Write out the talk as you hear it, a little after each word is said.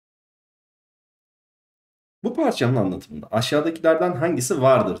Bu parçanın anlatımında aşağıdakilerden hangisi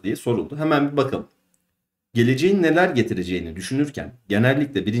vardır diye soruldu. Hemen bir bakalım. Geleceğin neler getireceğini düşünürken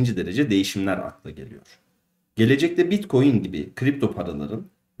genellikle birinci derece değişimler akla geliyor. Gelecekte Bitcoin gibi kripto paraların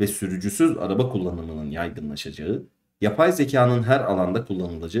ve sürücüsüz araba kullanımının yaygınlaşacağı, yapay zekanın her alanda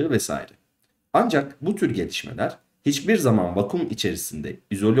kullanılacağı vesaire. Ancak bu tür gelişmeler hiçbir zaman vakum içerisinde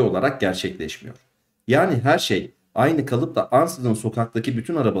izole olarak gerçekleşmiyor. Yani her şey aynı kalıp da ansızın sokaktaki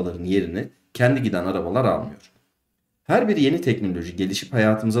bütün arabaların yerini kendi giden arabalar almıyor. Her bir yeni teknoloji gelişip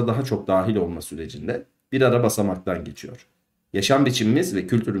hayatımıza daha çok dahil olma sürecinde bir ara basamaktan geçiyor. Yaşam biçimimiz ve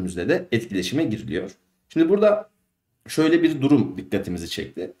kültürümüzle de etkileşime giriliyor. Şimdi burada şöyle bir durum dikkatimizi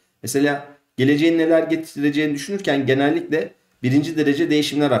çekti. Mesela geleceğin neler getireceğini düşünürken genellikle birinci derece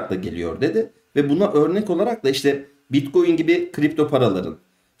değişimler akla geliyor dedi. Ve buna örnek olarak da işte Bitcoin gibi kripto paraların,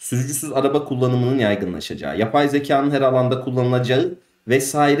 sürücüsüz araba kullanımının yaygınlaşacağı, yapay zekanın her alanda kullanılacağı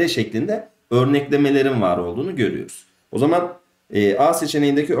vesaire şeklinde örneklemelerin var olduğunu görüyoruz. O zaman A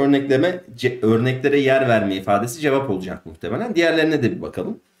seçeneğindeki örneklere yer verme ifadesi cevap olacak muhtemelen. Diğerlerine de bir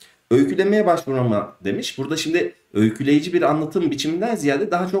bakalım. Öykülemeye başvurma demiş. Burada şimdi öyküleyici bir anlatım biçiminden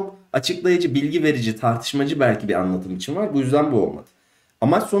ziyade daha çok açıklayıcı, bilgi verici, tartışmacı belki bir anlatım biçimi var. Bu yüzden bu olmadı.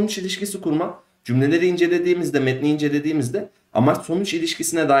 Amaç sonuç ilişkisi kurma. Cümleleri incelediğimizde, metni incelediğimizde amaç sonuç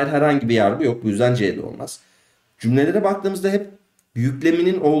ilişkisine dair herhangi bir yargı yok. Bu yüzden C'de olmaz. Cümlelere baktığımızda hep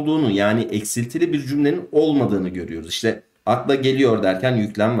yükleminin olduğunu, yani eksiltili bir cümlenin olmadığını görüyoruz. İşte akla geliyor derken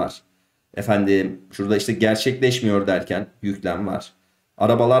yüklem var. Efendim şurada işte gerçekleşmiyor derken yüklem var.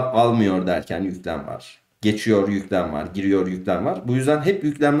 Arabalar almıyor derken yüklem var. Geçiyor yüklem var. Giriyor yüklem var. Bu yüzden hep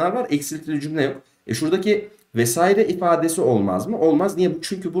yüklemler var. Eksiltili cümle yok. Şuradaki vesaire ifadesi olmaz mı? Olmaz. Niye?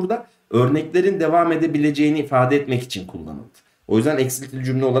 Çünkü burada örneklerin devam edebileceğini ifade etmek için kullanıldı. O yüzden eksiltili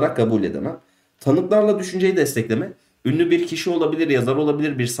cümle olarak kabul edemem. Tanıklarla düşünceyi destekleme. Ünlü bir kişi olabilir, yazar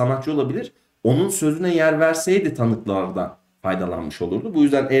olabilir, bir sanatçı olabilir. Onun sözüne yer verseydi tanıklardan faydalanmış olurdu. Bu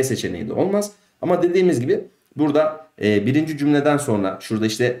yüzden E seçeneği de olmaz. Ama dediğimiz gibi burada birinci cümleden sonra şurada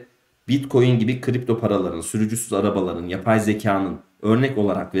işte Bitcoin gibi kripto paraların, sürücüsüz arabaların, yapay zekanın örnek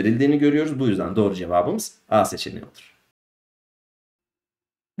olarak verildiğini görüyoruz. Bu yüzden doğru cevabımız A seçeneği olur.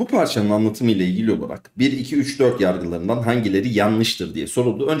 Bu parçanın anlatımı ile ilgili olarak 1, 2, 3, 4 yargılarından hangileri yanlıştır diye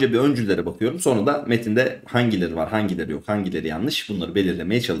soruldu. Önce bir öncüllere bakıyorum. Sonra da metinde hangileri var, hangileri yok, hangileri yanlış bunları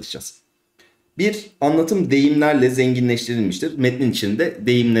belirlemeye çalışacağız. 1. Anlatım deyimlerle zenginleştirilmiştir. Metnin içinde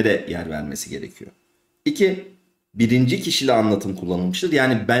deyimlere yer vermesi gerekiyor. 2. Birinci kişili anlatım kullanılmıştır.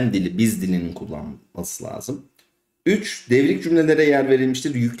 Yani ben dili, biz dilinin kullanılması lazım. 3. Devrik cümlelere yer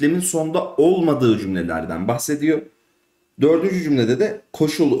verilmiştir. Yüklemin sonda olmadığı cümlelerden bahsediyor. Dördüncü cümlede de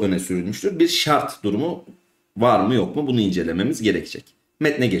koşul öne sürülmüştür. Bir şart durumu var mı yok mu bunu incelememiz gerekecek.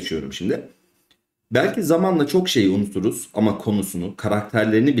 Metne geçiyorum şimdi. Belki zamanla çok şeyi unuturuz ama konusunu,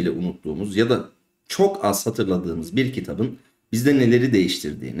 karakterlerini bile unuttuğumuz ya da çok az hatırladığımız bir kitabın bizde neleri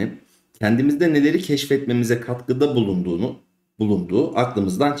değiştirdiğini, kendimizde neleri keşfetmemize katkıda bulunduğu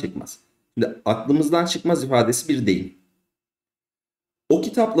aklımızdan çıkmaz. Şimdi aklımızdan çıkmaz ifadesi bir deyim. O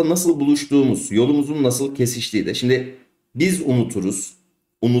kitapla nasıl buluştuğumuz, yolumuzun nasıl kesiştiği de şimdi biz unuturuz,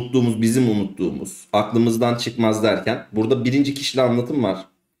 unuttuğumuz, bizim unuttuğumuz, aklımızdan çıkmaz derken burada birinci kişili anlatım var.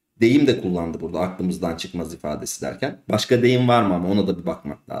 Deyim de kullandı burada aklımızdan çıkmaz ifadesi derken. Başka deyim var mı ama ona da bir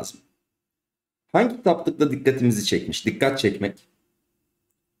bakmak lazım. Hangi kitaplıkla dikkatimizi çekmiş? Dikkat çekmek.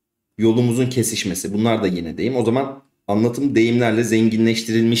 Yolumuzun kesişmesi. Bunlar da yine deyim. O zaman anlatım deyimlerle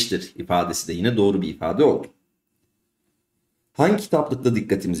zenginleştirilmiştir ifadesi de yine doğru bir ifade oldu. Hangi kitaplıkla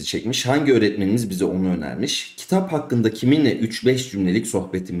dikkatimizi çekmiş? Hangi öğretmenimiz bize onu önermiş? Kitap hakkında kiminle 3-5 cümlelik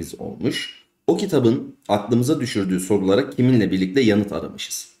sohbetimiz olmuş? O kitabın aklımıza düşürdüğü sorulara kiminle birlikte yanıt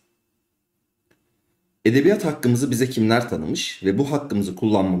aramışız? Edebiyat hakkımızı bize kimler tanımış ve bu hakkımızı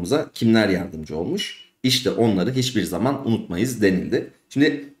kullanmamıza kimler yardımcı olmuş? İşte onları hiçbir zaman unutmayız denildi.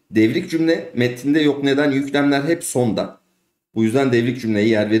 Şimdi devrik cümle metninde yok, neden yüklemler hep sonda. Bu yüzden devrik cümleye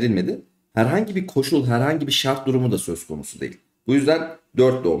yer verilmedi. Herhangi bir koşul, herhangi bir şart durumu da söz konusu değil. Bu yüzden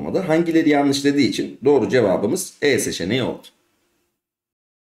 4 de olmadı. Hangileri yanlış dediği için doğru cevabımız E seçeneği oldu.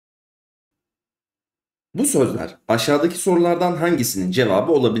 Bu sözler aşağıdaki sorulardan hangisinin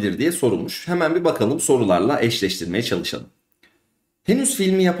cevabı olabilir diye sorulmuş. Hemen bir bakalım, sorularla eşleştirmeye çalışalım. Henüz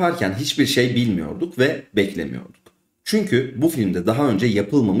filmi yaparken hiçbir şey bilmiyorduk ve beklemiyorduk. Çünkü bu filmde daha önce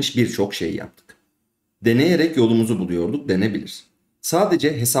yapılmamış birçok şey yaptık. Deneyerek yolumuzu buluyorduk denebilir.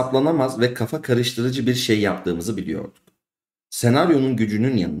 Sadece hesaplanamaz ve kafa karıştırıcı bir şey yaptığımızı biliyorduk. Senaryonun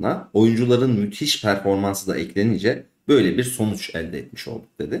gücünün yanına oyuncuların müthiş performansı da eklenince böyle bir sonuç elde etmiş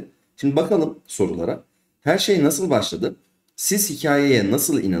olduk dedi. Şimdi bakalım sorulara. Her şey nasıl başladı? Siz hikayeye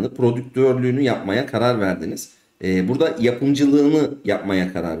nasıl inanıp prodüktörlüğünü yapmaya karar verdiniz? Burada yapımcılığını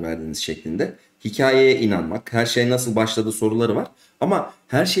yapmaya karar verdiniz şeklinde. hikayeye inanmak, her şey nasıl başladı soruları var. Ama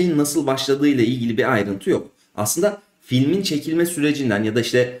her şeyin nasıl başladığı ile ilgili bir ayrıntı yok. Aslında filmin çekilme sürecinden ya da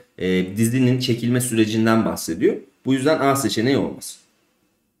işte dizinin çekilme sürecinden bahsediyor. Bu yüzden A seçeneği olmaz.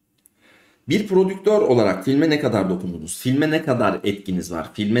 Bir prodüktör olarak filme ne kadar dokundunuz? Filme ne kadar etkiniz var?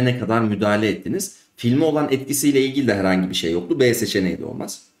 Filme ne kadar müdahale ettiniz? Filme olan etkisiyle ilgili de herhangi bir şey yoktu. B seçeneği de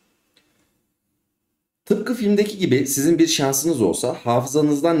olmaz. Tıpkı filmdeki gibi sizin bir şansınız olsa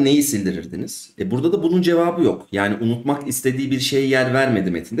hafızanızdan neyi sildirirdiniz? Burada da bunun cevabı yok. Yani unutmak istediği bir şeye yer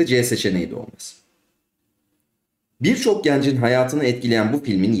vermedi metinde. C seçeneği de olmaz. Birçok gencin hayatını etkileyen bu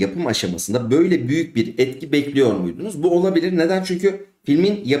filmin yapım aşamasında böyle büyük bir etki bekliyor muydunuz? Bu olabilir. Neden? Çünkü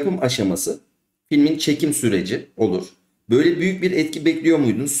filmin yapım aşaması, filmin çekim süreci olur. Böyle büyük bir etki bekliyor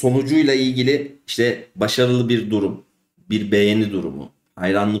muydunuz? Sonucuyla ilgili işte başarılı bir durum, bir beğeni durumu,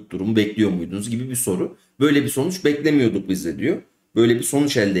 hayranlık durumu bekliyor muydunuz gibi bir soru. Böyle bir sonuç beklemiyorduk biz de diyor. Böyle bir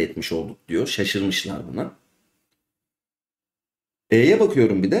sonuç elde etmiş olduk diyor. Şaşırmışlar buna. E'ye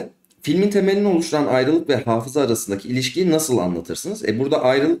bakıyorum bir de. Filmin temelini oluşturan ayrılık ve hafıza arasındaki ilişkiyi nasıl anlatırsınız? Burada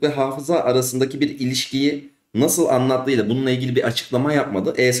ayrılık ve hafıza arasındaki bir ilişkiyi nasıl anlattığıyla bununla ilgili bir açıklama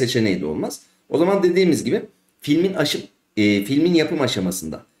yapmadı. E seçeneği de olmaz. O zaman dediğimiz gibi filmin yapım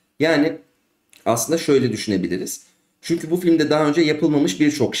aşamasında. Yani aslında şöyle düşünebiliriz. Çünkü bu filmde daha önce yapılmamış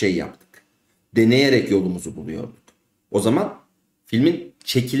birçok şey yaptık. Deneyerek yolumuzu buluyorduk. O zaman filmin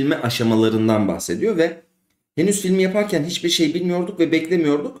çekilme aşamalarından bahsediyor ve henüz filmi yaparken hiçbir şey bilmiyorduk ve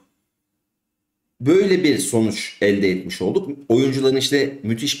beklemiyorduk. Böyle bir sonuç elde etmiş olduk. Oyuncuların işte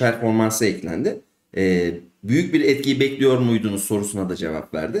müthiş performansı eklendi. Büyük bir etkiyi bekliyor muydunuz sorusuna da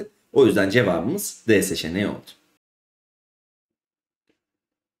cevap verdi. O yüzden cevabımız D seçeneği oldu.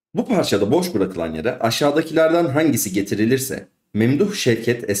 Bu parçada boş bırakılan yere aşağıdakilerden hangisi getirilirse Memduh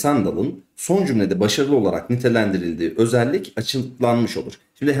Şevket Esendal'ın son cümlede başarılı olarak nitelendirildiği özellik açıklanmış olur.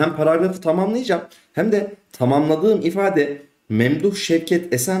 Şimdi hem paragrafı tamamlayacağım hem de tamamladığım ifade Memduh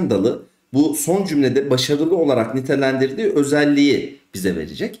Şevket Esendal'ı bu son cümlede başarılı olarak nitelendirdiği özelliği bize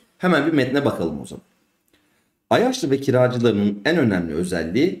verecek. Hemen bir metne bakalım o zaman. Ayaşlı ve kiracılarının en önemli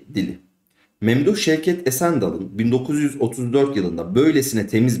özelliği dili. Memduh Şevket Esendal'ın 1934 yılında böylesine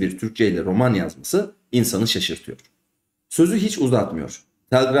temiz bir Türkçe ile roman yazması insanı şaşırtıyor. Sözü hiç uzatmıyor.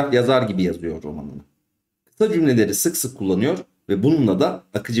 Telgraf yazar gibi yazıyor romanını. Kısa cümleleri sık sık kullanıyor ve bununla da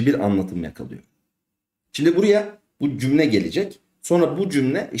akıcı bir anlatım yakalıyor. Şimdi buraya bu cümle gelecek. Sonra bu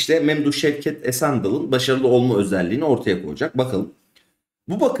cümle işte Memduh Şevket Esendal'ın başarılı olma özelliğini ortaya koyacak. Bakalım.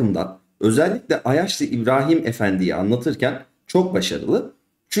 Bu bakımdan özellikle Ayaşlı İbrahim Efendi'yi anlatırken çok başarılı.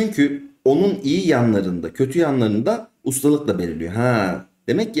 Çünkü onun iyi yanlarında, kötü yanlarını da ustalıkla belirliyor.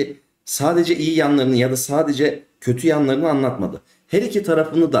 Demek ki sadece iyi yanlarını ya da sadece kötü yanlarını anlatmadı. Her iki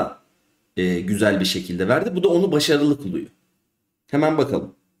tarafını da güzel bir şekilde verdi. Bu da onu başarılı kılıyor. Hemen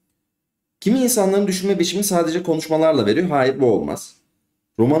bakalım. Kimi insanların düşünme biçimi sadece konuşmalarla veriyor. Hayır, bu olmaz.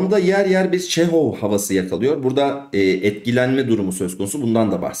 Romanında yer yer bir Çehov havası yakalıyor. Burada etkilenme durumu söz konusu.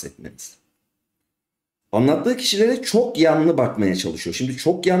 Bundan da bahsetmeliyiz. Anlattığı kişilere çok yanlı bakmaya çalışıyor. Şimdi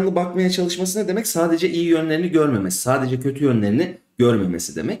çok yanlı bakmaya çalışması ne demek? Sadece iyi yönlerini görmemesi, sadece kötü yönlerini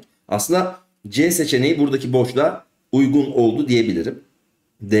görmemesi demek. Aslında C seçeneği buradaki boşluğa uygun oldu diyebilirim.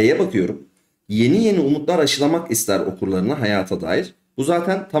 D'ye bakıyorum. Yeni yeni umutlar aşılamak ister okurlarına hayata dair. Bu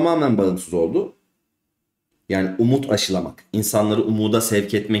zaten tamamen bağımsız oldu. Yani umut aşılamak, insanları umuda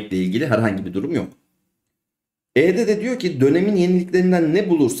sevk etmekle ilgili herhangi bir durum yok. E'de de diyor ki dönemin yeniliklerinden ne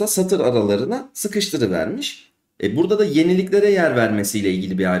bulursa satır aralarına sıkıştırıvermiş. Burada da yeniliklere yer vermesiyle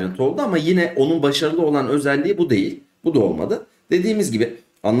ilgili bir ayrıntı oldu ama yine onun başarılı olan özelliği bu değil. Bu da olmadı. Dediğimiz gibi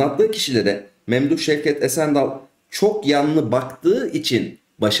anlattığı kişilere Memduh Şevket Esendal çok yanlı baktığı için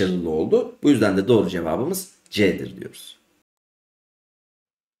başarılı oldu. Bu yüzden de doğru cevabımız C'dir diyoruz.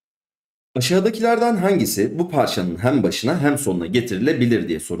 Aşağıdakilerden hangisi bu parçanın hem başına hem sonuna getirilebilir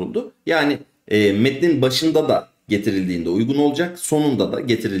diye soruldu. Yani metnin başında da getirildiğinde uygun olacak, sonunda da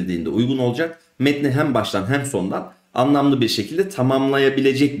getirildiğinde uygun olacak. Metni hem baştan hem sondan anlamlı bir şekilde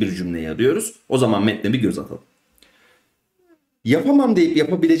tamamlayabilecek bir cümleyi arıyoruz. O zaman metne bir göz atalım. Yapamam deyip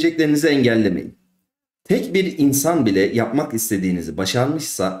yapabileceklerinizi engellemeyin. Tek bir insan bile yapmak istediğinizi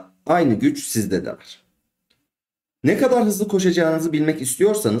başarmışsa aynı güç sizde de var. Ne kadar hızlı koşacağınızı bilmek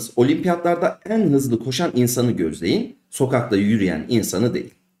istiyorsanız olimpiyatlarda en hızlı koşan insanı gözleyin, sokakta yürüyen insanı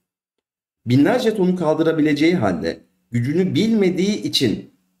değil. Binlerce tonu kaldırabileceği halde gücünü bilmediği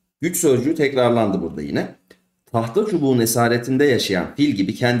için güç sözcüğü tekrarlandı burada yine. Tahta çubuğun esaretinde yaşayan fil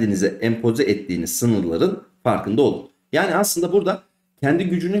gibi kendinize empoze ettiğiniz sınırların farkında olun. Yani aslında burada kendi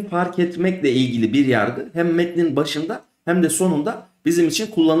gücünü fark etmekle ilgili bir yargı hem metnin başında hem de sonunda bizim için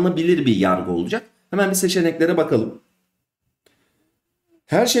kullanılabilir bir yargı olacak. Hemen bir seçeneklere bakalım.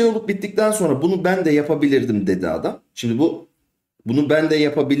 Her şey olup bittikten sonra bunu ben de yapabilirdim dedi adam. Şimdi bunu ben de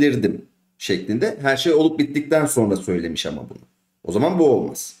yapabilirdim şeklinde her şey olup bittikten sonra söylemiş ama bunu. O zaman bu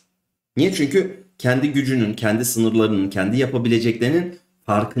olmaz. Niye? Çünkü kendi gücünün, kendi sınırlarının, kendi yapabileceklerinin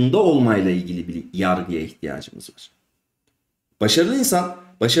farkında olmayla ilgili bir yargıya ihtiyacımız var. Başarılı insan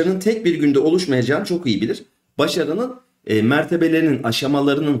başarının tek bir günde oluşmayacağını çok iyi bilir. Başarının mertebelerinin,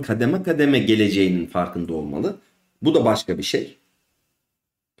 aşamalarının kademe kademe geleceğinin farkında olmalı. Bu da başka bir şey.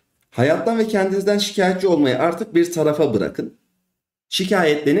 Hayattan ve kendinizden şikayetçi olmayı artık bir tarafa bırakın.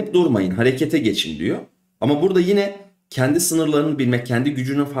 Şikayetlenip durmayın, harekete geçin diyor. Ama burada yine kendi sınırlarını bilmek, kendi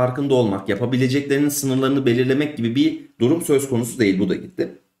gücünün farkında olmak, yapabileceklerinin sınırlarını belirlemek gibi bir durum söz konusu değil. Bu da gitti.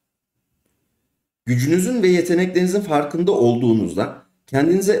 Gücünüzün ve yeteneklerinizin farkında olduğunuzda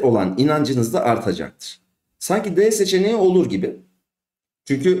kendinize olan inancınız da artacaktır. Sanki D seçeneği olur gibi.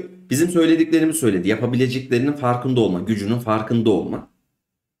 Çünkü bizim söylediklerimizi söyledi. Yapabileceklerinin farkında olma, gücünün farkında olma.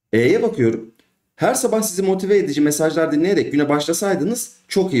 E'ye bakıyorum. Her sabah sizi motive edici mesajlar dinleyerek güne başlasaydınız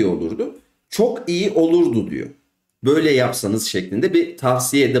çok iyi olurdu. Çok iyi olurdu diyor. Böyle yapsanız şeklinde bir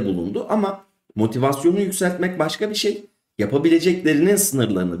tavsiyede bulundu ama motivasyonu yükseltmek başka bir şey. Yapabileceklerinin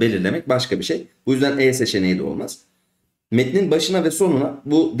sınırlarını belirlemek başka bir şey. Bu yüzden E seçeneği de olmaz. Metnin başına ve sonuna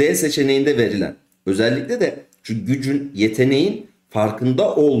bu D seçeneğinde verilen özellikle de şu gücün, yeteneğin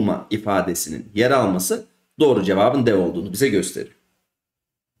farkında olma ifadesinin yer alması doğru cevabın D olduğunu bize gösteriyor.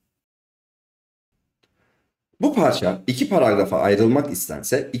 Bu parça iki paragrafa ayrılmak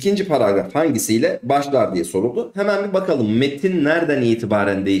istense ikinci paragraf hangisiyle başlar diye soruldu. Hemen bir bakalım metin nereden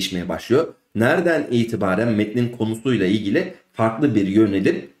itibaren değişmeye başlıyor? Nereden itibaren metnin konusuyla ilgili farklı bir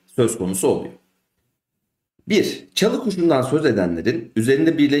yönelim söz konusu oluyor? 1. Çalı kuşundan söz edenlerin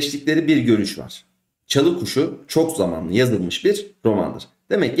üzerinde birleştikleri bir görüş var. Çalı kuşu çok zamanlı yazılmış bir romandır.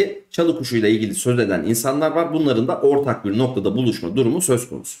 Demek ki çalı kuşuyla ilgili söz eden insanlar var. Bunların da ortak bir noktada buluşma durumu söz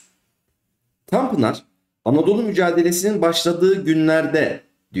konusu. Tanpınar Anadolu mücadelesinin başladığı günlerde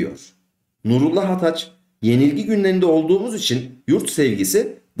diyor. Nurullah Hataç yenilgi günlerinde olduğumuz için yurt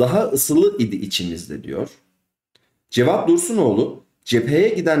sevgisi daha ısılı idi içimizde diyor. Cevat Dursunoğlu cepheye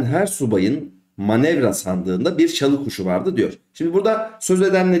giden her subayın manevra sandığında bir çalı kuşu vardı diyor. Şimdi burada söz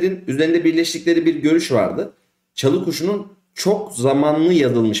edenlerin üzerinde birleştikleri bir görüş vardı. Çalı kuşunun çok zamanlı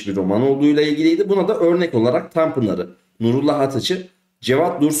yazılmış bir roman olduğuyla ilgiliydi. Buna da örnek olarak Tanpınar'ı, Nurullah Hataç'ı,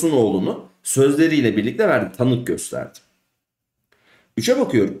 Cevat Dursunoğlu'nu sözleriyle birlikte verdi, tanık gösterdi. 3'e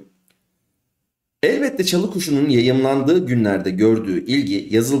bakıyorum. Elbette çalı kuşunun yayımlandığı günlerde gördüğü ilgi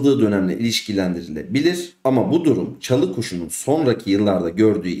yazıldığı dönemle ilişkilendirilebilir ama bu durum çalı kuşunun sonraki yıllarda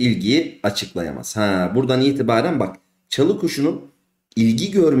gördüğü ilgiyi açıklayamaz. Buradan itibaren bak çalı kuşunun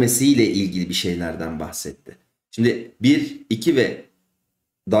ilgi görmesiyle ilgili bir şeylerden bahsetti. Şimdi 1, 2 ve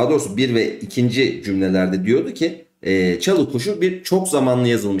daha doğrusu 1 ve 2. cümlelerde diyordu ki Çalı Kuşu bir çok zamanlı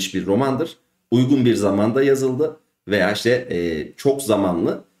yazılmış bir romandır. Uygun bir zamanda yazıldı veya çok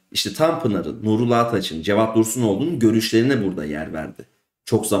zamanlı Tanpınar'ın, Nurullah Ataç'ın, Cevat Dursunoğlu'nun görüşlerine burada yer verdi.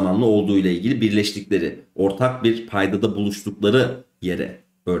 Çok zamanlı olduğu ile ilgili birleştikleri, ortak bir paydada buluştukları yere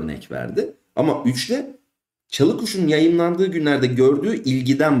örnek verdi. Ama 3'te Çalı Kuşu'nun yayınlandığı günlerde gördüğü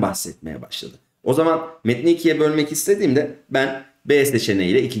ilgiden bahsetmeye başladı. O zaman metni ikiye bölmek istediğimde ben B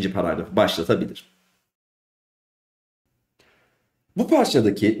seçeneğiyle ikinci paragrafı başlatabilirim. Bu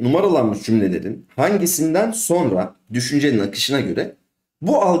parçadaki numaralanmış cümlelerin hangisinden sonra düşüncenin akışına göre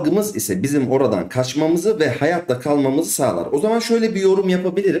bu algımız ise bizim oradan kaçmamızı ve hayatta kalmamızı sağlar. O zaman şöyle bir yorum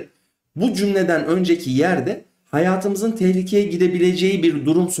yapabilirim. Bu cümleden önceki yerde hayatımızın tehlikeye girebileceği bir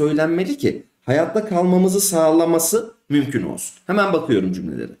durum söylenmeli ki hayatta kalmamızı sağlaması mümkün olsun. Hemen bakıyorum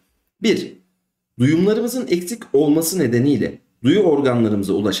cümlelere. 1. Duyumlarımızın eksik olması nedeniyle duyu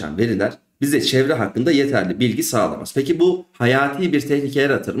organlarımıza ulaşan veriler bize çevre hakkında yeterli bilgi sağlamaz. Peki bu hayati bir tehlike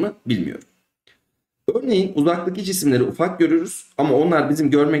yaratır mı? Bilmiyorum. Örneğin uzaktaki cisimleri ufak görürüz ama onlar bizim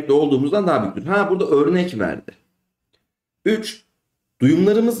görmekte olduğumuzdan daha büyüktür. Burada örnek verdi. 3.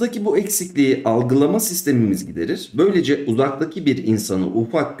 Duyumlarımızdaki bu eksikliği algılama sistemimiz giderir. Böylece uzaktaki bir insanı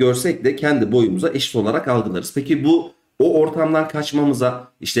ufak görsek de kendi boyumuza eşit olarak algılarız. Peki bu o ortamdan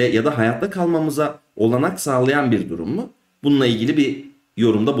kaçmamıza ya da hayatta kalmamıza olanak sağlayan bir durum mu? Bununla ilgili bir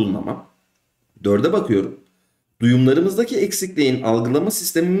yorumda bulunamam. 4'e bakıyorum. Duyumlarımızdaki eksikliğin algılama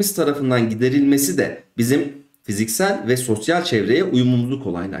sistemimiz tarafından giderilmesi de bizim fiziksel ve sosyal çevreye uyumumuzu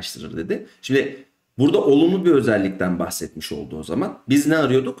kolaylaştırır dedi. Şimdi burada olumlu bir özellikten bahsetmiş oldu o zaman. Biz ne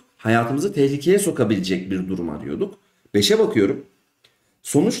arıyorduk? Hayatımızı tehlikeye sokabilecek bir durum arıyorduk. 5'e bakıyorum.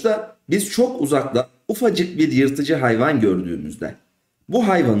 Sonuçta biz çok uzakta ufacık bir yırtıcı hayvan gördüğümüzde bu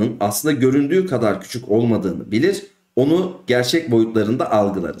hayvanın aslında göründüğü kadar küçük olmadığını bilir. Onu gerçek boyutlarında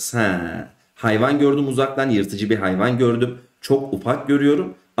algılarız. Hayvan gördüm uzaktan, yırtıcı bir hayvan gördüm. çok ufak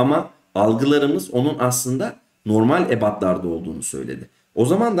görüyorum ama algılarımız onun aslında normal ebatlarda olduğunu söyledi. O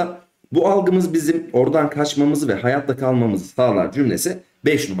zaman da bu algımız bizim oradan kaçmamızı ve hayatta kalmamızı sağlar cümlesi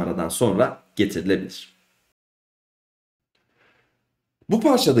 5 numaradan sonra getirilebilir. Bu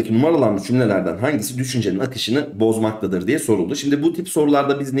parçadaki numaralanmış cümlelerden hangisi düşüncenin akışını bozmaktadır diye soruldu. Şimdi bu tip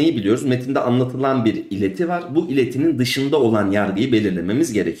sorularda biz neyi biliyoruz? Metinde anlatılan bir ileti var. Bu iletinin dışında olan yargıyı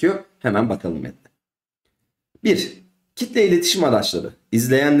belirlememiz gerekiyor. Hemen bakalım metne. 1. Kitle iletişim araçları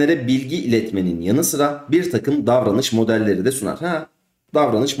izleyenlere bilgi iletmenin yanı sıra bir takım davranış modelleri de sunar.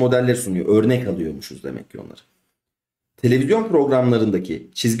 Davranış modelleri sunuyor. Örnek alıyormuşuz demek ki onları. Televizyon programlarındaki,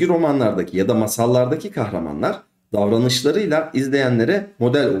 çizgi romanlardaki ya da masallardaki kahramanlar davranışlarıyla izleyenlere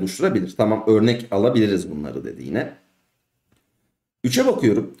model oluşturabilir. Tamam, örnek alabiliriz bunları dedi yine. 3'e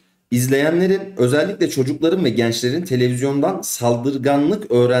bakıyorum. İzleyenlerin, özellikle çocukların ve gençlerin televizyondan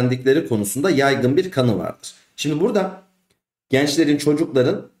saldırganlık öğrendikleri konusunda yaygın bir kanı vardır. Şimdi burada gençlerin,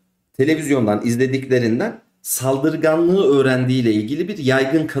 çocukların televizyondan izlediklerinden saldırganlığı öğrendiğiyle ilgili bir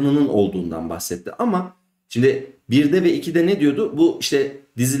yaygın kanının olduğundan bahsetti. Ama şimdi 1'de ve 2'de ne diyordu? Bu işte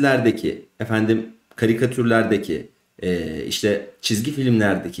dizilerdeki, karikatürlerdeki, işte çizgi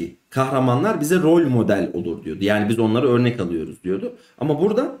filmlerdeki kahramanlar bize rol model olur diyordu. Yani biz onları örnek alıyoruz diyordu. Ama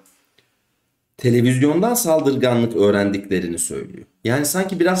burada televizyondan saldırganlık öğrendiklerini söylüyor. Yani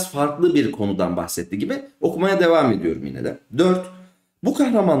sanki biraz farklı bir konudan bahsetti gibi. Okumaya devam ediyorum yine de. 4. Bu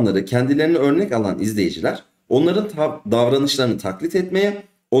kahramanları kendilerine örnek alan izleyiciler onların davranışlarını taklit etmeye,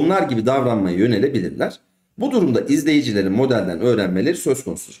 onlar gibi davranmaya yönelebilirler. Bu durumda izleyicilerin modelden öğrenmeleri söz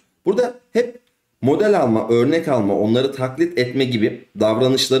konusudur. Burada hep model alma, örnek alma, onları taklit etme gibi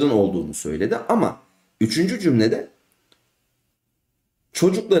davranışların olduğunu söyledi. Ama 3. cümlede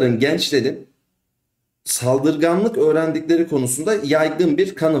çocukların, gençlerin saldırganlık öğrendikleri konusunda yaygın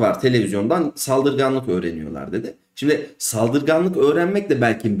bir kanı var. Televizyondan saldırganlık öğreniyorlar dedi. Şimdi saldırganlık öğrenmek de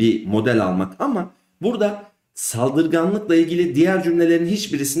belki bir model almak ama burada saldırganlıkla ilgili diğer cümlelerin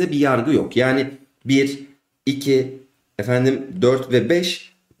hiçbirisinde bir yargı yok. Yani 1, 2, 4 ve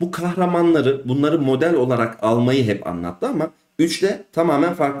 5 bu kahramanları, bunları model olarak almayı hep anlattı ama 3'te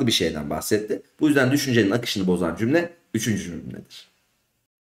tamamen farklı bir şeyden bahsetti. Bu yüzden düşüncenin akışını bozan cümle 3. cümledir.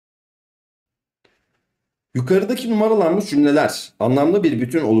 Yukarıdaki numaralanmış cümleler anlamlı bir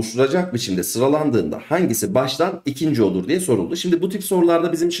bütün oluşturacak biçimde sıralandığında hangisi baştan ikinci olur diye soruldu. Şimdi bu tip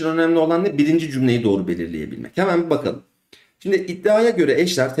sorularda bizim için önemli olan ne? Birinci cümleyi doğru belirleyebilmek. Hemen bir bakalım. Şimdi iddiaya göre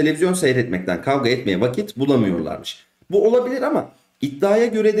eşler televizyon seyretmekten kavga etmeye vakit bulamıyorlarmış. Bu olabilir ama iddiaya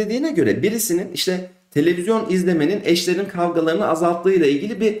göre dediğine göre birisinin işte televizyon izlemenin eşlerin kavgalarını azalttığıyla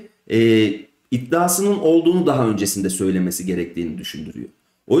ilgili bir iddiasının olduğunu daha öncesinde söylemesi gerektiğini düşündürüyor.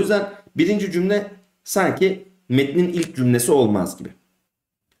 O yüzden birinci cümle sanki metnin ilk cümlesi olmaz gibi.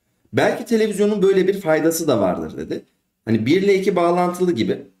 Belki televizyonun böyle bir faydası da vardır dedi. Hani 1 ile 2 bağlantılı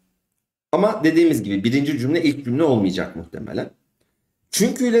gibi. Ama dediğimiz gibi birinci cümle ilk cümle olmayacak muhtemelen.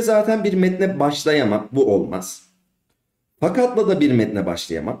 Çünküyle zaten bir metne başlayamam. Bu olmaz. Fakatla da bir metne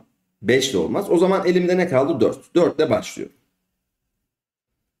başlayamam. 5 de olmaz. O zaman elimde ne kaldı? 4. 4 ile başlıyorum.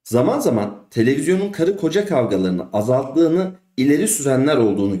 Zaman zaman televizyonun karı koca kavgalarını azalttığını ileri sürenler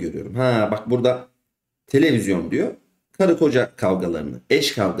olduğunu görüyorum. Bak burada televizyon diyor. Karı koca kavgalarını,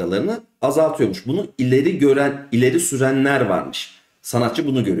 eş kavgalarını azaltıyormuş. Bunu ileri sürenler varmış. Sanatçı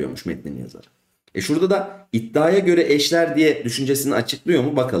bunu görüyormuş metnin yazarı. Şurada da iddiaya göre eşler diye düşüncesini açıklıyor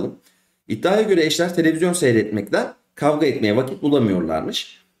mu bakalım. İddiaya göre eşler televizyon seyretmekten kavga etmeye vakit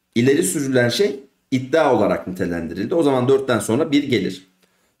bulamıyorlarmış. İleri sürülen şey iddia olarak nitelendirildi. O zaman 4'ten sonra 1 gelir.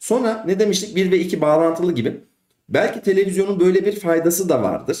 Sonra ne demiştik? 1 ve 2 bağlantılı gibi. Belki televizyonun böyle bir faydası da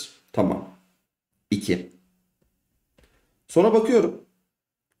vardır. Tamam. 2. Sonra bakıyorum.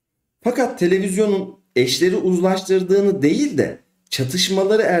 Fakat televizyonun eşleri uzlaştırdığını değil de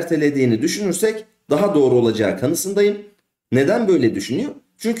çatışmaları ertelediğini düşünürsek daha doğru olacağı kanısındayım. Neden böyle düşünüyor?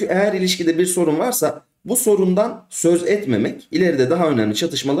 Çünkü eğer ilişkide bir sorun varsa bu sorundan söz etmemek ileride daha önemli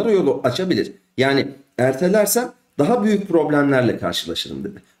çatışmalara yol açabilir. Yani ertelersem daha büyük problemlerle karşılaşırım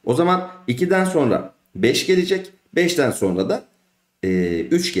dedi. O zaman 2'den sonra 5 gelecek. 5'ten sonra da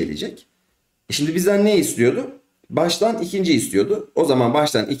 3 gelecek. Şimdi bizden ne istiyordu? Baştan ikinci istiyordu. O zaman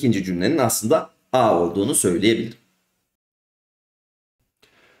baştan ikinci cümlenin aslında A olduğunu söyleyebilirim.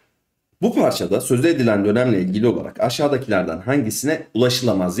 Bu parçada söz edilen dönemle ilgili olarak aşağıdakilerden hangisine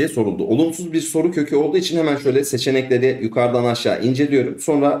ulaşılamaz diye soruldu. Olumsuz bir soru kökü olduğu için hemen şöyle seçenekleri yukarıdan aşağı inceliyorum.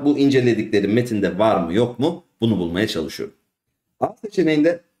 Sonra bu incelediklerim metinde var mı yok mu bunu bulmaya çalışıyorum. A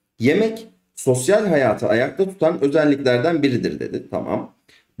seçeneğinde yemek sosyal hayatı ayakta tutan özelliklerden biridir dedi. Tamam.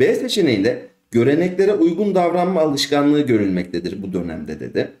 B seçeneğinde göreneklere uygun davranma alışkanlığı görülmektedir bu dönemde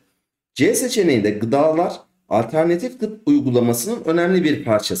dedi. C seçeneğinde gıdalar alternatif tıp uygulamasının önemli bir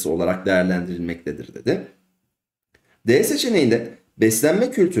parçası olarak değerlendirilmektedir dedi. D seçeneğinde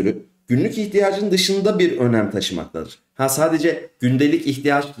beslenme kültürü günlük ihtiyacın dışında bir önem taşımaktadır. Sadece gündelik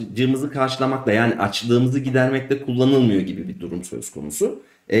ihtiyacımızı karşılamakla, yani açlığımızı gidermekle kullanılmıyor gibi bir durum söz konusu.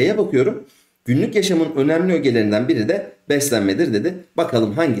 E'ye bakıyorum. Günlük yaşamın önemli ögelerinden biri de beslenmedir dedi.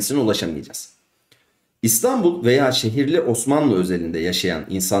 Bakalım hangisine ulaşamayacağız. İstanbul veya şehirli Osmanlı özelinde yaşayan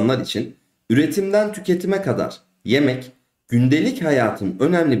insanlar için üretimden tüketime kadar yemek gündelik hayatın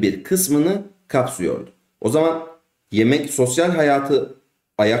önemli bir kısmını kapsıyordu. O zaman yemek sosyal hayatı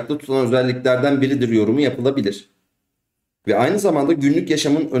ayakta tutan özelliklerden biridir yorumu yapılabilir. Ve aynı zamanda günlük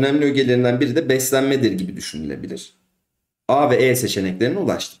yaşamın önemli ögelerinden biri de beslenmedir gibi düşünülebilir. A ve E seçeneklerine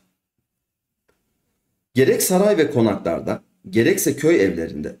ulaştım. Gerek saray ve konaklarda, gerekse köy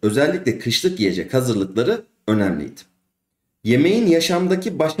evlerinde özellikle kışlık yiyecek hazırlıkları önemliydi. Yemeğin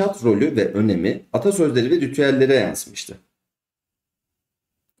yaşamdaki başat rolü ve önemi atasözleri ve ritüellere yansımıştı.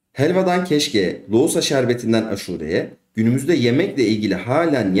 Helvadan keşkeye, lohusa şerbetinden aşureye, günümüzde yemekle ilgili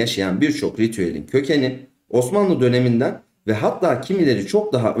halen yaşayan birçok ritüelin kökeni Osmanlı döneminden ve hatta kimileri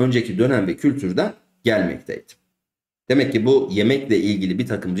çok daha önceki dönem ve kültürden gelmekteydi. Demek ki bu yemekle ilgili bir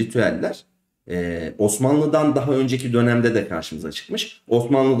takım ritüeller Osmanlı'dan daha önceki dönemde de karşımıza çıkmış.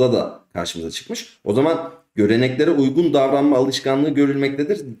 Osmanlı'da da karşımıza çıkmış. O zaman göreneklere uygun davranma alışkanlığı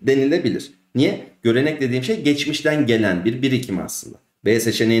görülmektedir denilebilir. Niye? Görenek dediğim şey geçmişten gelen bir birikim aslında. B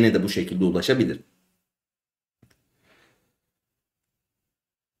seçeneğine de bu şekilde ulaşabilir.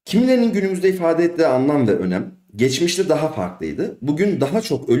 Kimilerinin günümüzde ifade ettiği anlam ve önem geçmişte daha farklıydı. Bugün daha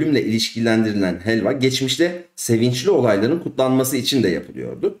çok ölümle ilişkilendirilen helva geçmişte sevinçli olayların kutlanması için de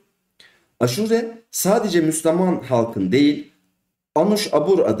yapılıyordu. Aşure sadece Müslüman halkın değil, Anuş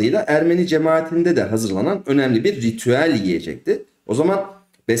Abur adıyla Ermeni cemaatinde de hazırlanan önemli bir ritüel yiyecekti. O zaman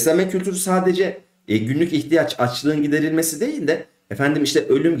beslenme kültürü sadece günlük ihtiyaç, açlığın giderilmesi değil de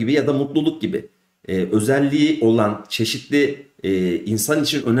ölüm gibi ya da mutluluk gibi özelliği olan çeşitli insan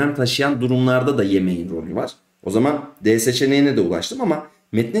için önem taşıyan durumlarda da yemeğin rolü var. O zaman D seçeneğine de ulaştım ama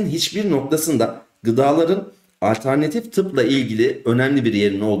metnin hiçbir noktasında gıdaların alternatif tıpla ilgili önemli bir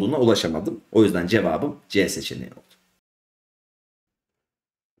yerin olduğuna ulaşamadım. O yüzden cevabım C seçeneği oldu.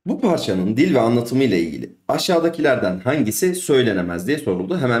 Bu parçanın dil ve anlatımı ile ilgili aşağıdakilerden hangisi söylenemez diye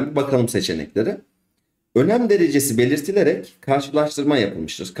soruldu. Hemen bir bakalım seçeneklere. Önem derecesi belirtilerek karşılaştırma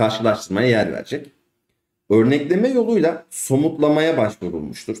yapılmıştır. Karşılaştırmaya yer verecek. Örnekleme yoluyla somutlamaya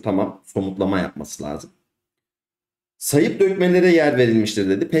başvurulmuştur. Tamam, somutlama yapması lazım. Sayıp dökmelere yer verilmiştir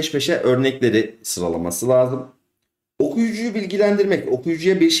dedi. Peş peşe örnekleri sıralaması lazım. Okuyucuyu bilgilendirmek,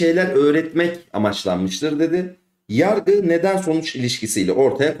 okuyucuya bir şeyler öğretmek amaçlanmıştır dedi. Yargı neden sonuç ilişkisiyle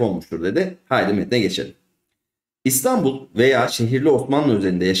ortaya konmuştur dedi. Haydi metne geçelim. İstanbul veya şehirli Osmanlı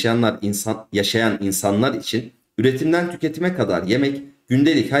özelinde yaşayan insanlar için üretimden tüketime kadar yemek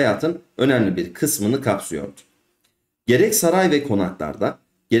gündelik hayatın önemli bir kısmını kapsıyordu. Gerek saray ve konaklarda,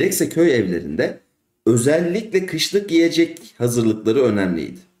 gerekse köy evlerinde özellikle kışlık yiyecek hazırlıkları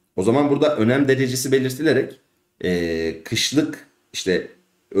önemliydi. O zaman burada önem derecesi belirtilerek kışlık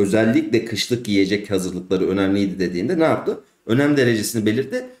özellikle kışlık yiyecek hazırlıkları önemliydi dediğinde ne yaptı? Önem derecesini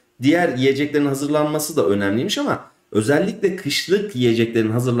belirtti. Diğer yiyeceklerin hazırlanması da önemliymiş ama özellikle kışlık yiyeceklerin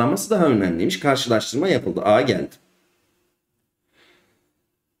hazırlanması daha önemliymiş. Karşılaştırma yapıldı. A geldi.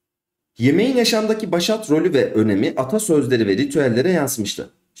 Yemeğin yaşamdaki başat rolü ve önemi atasözleri ve ritüellere yansımıştı.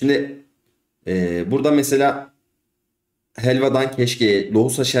 Şimdi burada mesela helvadan keşkeye,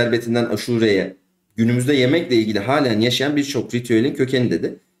 lohusa şerbetinden aşureye, günümüzde yemekle ilgili halen yaşayan birçok ritüelin kökeni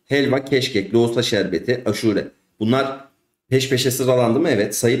dedi. Helva, keşkek, lohusa şerbeti, aşure. Bunlar peş peşe sıralandı mı?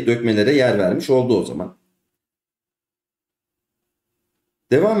 Evet. Sayıp dökmelere yer vermiş oldu o zaman.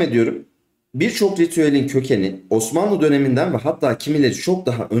 Devam ediyorum. Birçok ritüelin kökeni Osmanlı döneminden ve hatta kimileri çok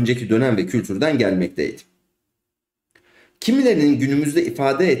daha önceki dönem ve kültürden gelmekteydi. Kimilerinin günümüzde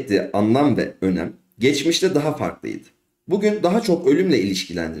ifade ettiği anlam ve önem geçmişte daha farklıydı. Bugün daha çok ölümle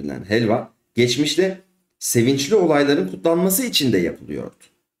ilişkilendirilen helva geçmişte sevinçli olayların kutlanması için de yapılıyordu.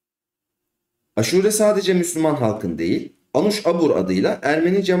 Aşure sadece Müslüman halkın değil, Anuş Abur adıyla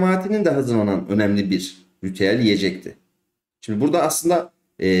Ermeni cemaatinin de hazırlanan önemli bir ritüel yiyecekti. Şimdi burada aslında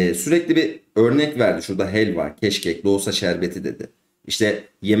sürekli bir örnek verdi. Şurada helva, keşkek, lohusa şerbeti dedi.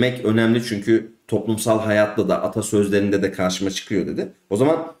 Yemek önemli çünkü toplumsal hayatta da atasözlerinde de karşıma çıkıyor dedi. O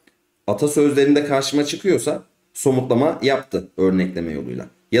zaman atasözlerinde karşıma çıkıyorsa somutlama yaptı örnekleme yoluyla.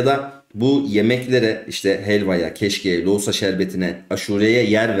 Ya da bu yemeklere helvaya, keşkeye, lohusa şerbetine, aşureye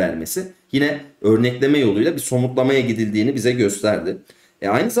yer vermesi yine örnekleme yoluyla bir somutlamaya gidildiğini bize gösterdi.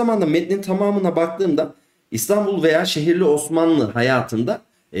 Aynı zamanda metnin tamamına baktığımda İstanbul veya şehirli Osmanlı hayatında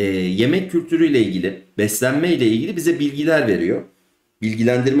yemek kültürüyle ilgili, beslenme ile ilgili bize bilgiler veriyor.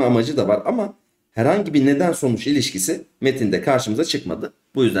 Bilgilendirme amacı da var ama herhangi bir neden sonuç ilişkisi metinde karşımıza çıkmadı.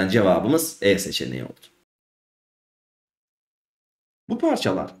 Bu yüzden cevabımız E seçeneği oldu. Bu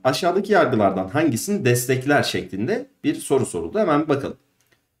parçalar aşağıdaki yargılardan hangisini destekler şeklinde bir soru soruldu. Hemen bir bakalım.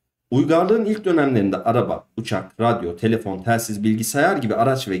 Uygarlığın ilk dönemlerinde araba, uçak, radyo, telefon, telsiz, bilgisayar gibi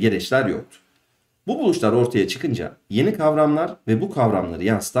araç ve gereçler yoktu. Bu buluşlar ortaya çıkınca yeni kavramlar ve bu kavramları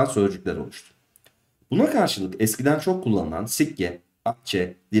yansıtan sözcükler oluştu. Buna karşılık eskiden çok kullanılan sikke,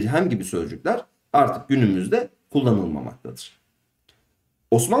 akçe, dirhem gibi sözcükler artık günümüzde kullanılmamaktadır.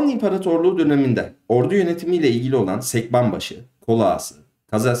 Osmanlı İmparatorluğu döneminde ordu yönetimiyle ilgili olan sekbanbaşı, kol ağası,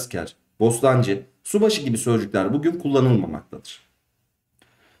 kazasker, bostancı, subaşı gibi sözcükler bugün kullanılmamaktadır.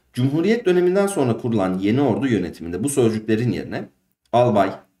 Cumhuriyet döneminden sonra kurulan yeni ordu yönetiminde bu sözcüklerin yerine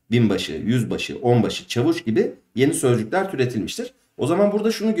albay, binbaşı, yüzbaşı, onbaşı, çavuş gibi yeni sözcükler türetilmiştir. O zaman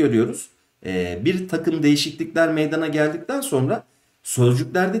burada şunu görüyoruz. Bir takım değişiklikler meydana geldikten sonra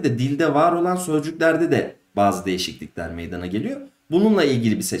sözcüklerde de dilde var olan sözcüklerde de bazı değişiklikler meydana geliyor. Bununla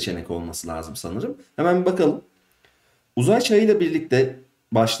ilgili bir seçenek olması lazım sanırım. Hemen bir bakalım. Uzay çağıyla birlikte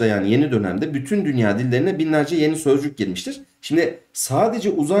başlayan yeni dönemde bütün dünya dillerine binlerce yeni sözcük girmiştir. Şimdi sadece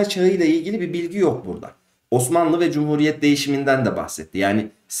uzay çağıyla ilgili bir bilgi yok burada. Osmanlı ve Cumhuriyet değişiminden de bahsetti. Yani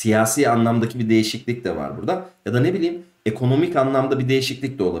siyasi anlamdaki bir değişiklik de var burada. Ya da ne bileyim ekonomik anlamda bir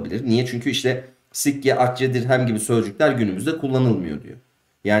değişiklik de olabilir. Niye? Çünkü işte sikke, akçe, dirhem gibi sözcükler günümüzde kullanılmıyor diyor.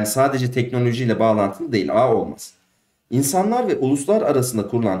 Yani sadece teknolojiyle bağlantılı değil. Olmaz. İnsanlar ve uluslar arasında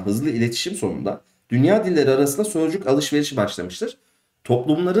kurulan hızlı iletişim sonunda dünya dilleri arasında sözcük alışverişi başlamıştır.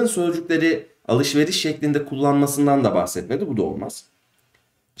 Toplumların sözcükleri alışveriş şeklinde kullanmasından da bahsetmedi. Bu da olmaz.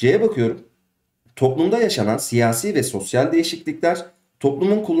 C'ye bakıyorum. Toplumda yaşanan siyasi ve sosyal değişiklikler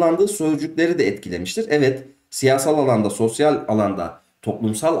toplumun kullandığı sözcükleri de etkilemiştir. Evet, siyasal alanda, sosyal alanda,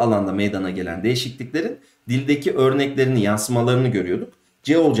 toplumsal alanda meydana gelen değişikliklerin dildeki örneklerini, yansımalarını görüyorduk.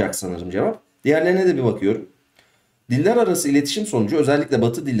 C olacak sanırım cevap. Diğerlerine de bir bakıyorum. Diller arası iletişim sonucu özellikle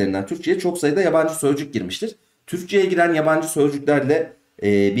Batı dillerinden Türkçe'ye çok sayıda yabancı sözcük girmiştir. Türkçe'ye giren yabancı sözcüklerle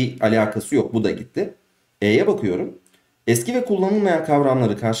bir alakası yok. Bu da gitti. E'ye bakıyorum. Eski ve kullanılmayan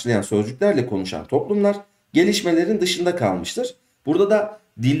kavramları karşılayan sözcüklerle konuşan toplumlar gelişmelerin dışında kalmıştır. Burada da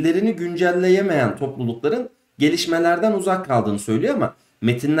dillerini güncelleyemeyen toplulukların gelişmelerden uzak kaldığını söylüyor ama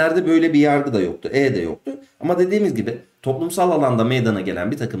metinlerde böyle bir yargı da yoktu. E de yoktu. Ama dediğimiz gibi toplumsal alanda meydana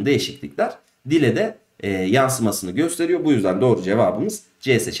gelen bir takım değişiklikler dile de yansımasını gösteriyor. Bu yüzden doğru cevabımız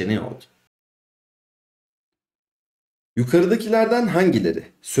C seçeneği oldu. Yukarıdakilerden hangileri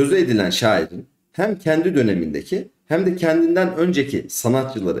sözü edilen şairin hem kendi dönemindeki hem de kendinden önceki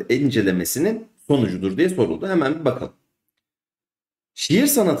sanatçıları incelemesinin sonucudur diye soruldu. Hemen bir bakalım. Şiir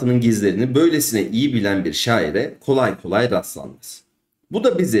sanatının gizlerini böylesine iyi bilen bir şaire kolay kolay rastlanmaz. Bu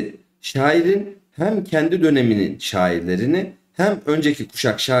da bizi şairin hem kendi döneminin şairlerini hem önceki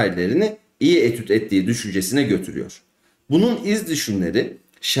kuşak şairlerini iyi etüt ettiği düşüncesine götürüyor. Bunun iz düşümleri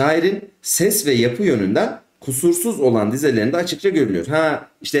şairin ses ve yapı yönünden kusursuz olan dizelerinde açıkça görülüyor.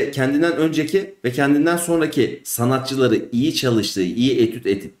 İşte kendinden önceki ve kendinden sonraki sanatçıları iyi çalıştığı, iyi etüt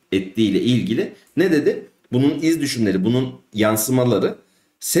ettiği ile ilgili ne dedi? Bunun iz düşümleri, bunun yansımaları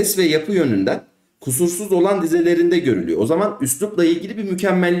ses ve yapı yönünden kusursuz olan dizelerinde görülüyor. O zaman üslupla ilgili bir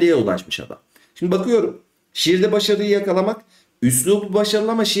mükemmelliğe ulaşmış adam. Şimdi bakıyorum. Şiirde başarıyı yakalamak, üslubu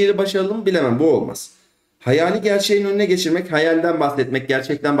başarılı ama şiiri başarılı mı bilemem. Bu olmaz. Hayali gerçeğin önüne geçirmek, hayalden bahsetmek,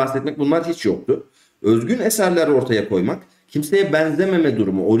 gerçekten bahsetmek bunlar hiç yoktu. Özgün eserler ortaya koymak, kimseye benzememe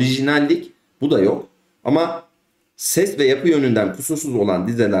durumu, orijinallik bu da yok. Ama ses ve yapı yönünden kusursuz olan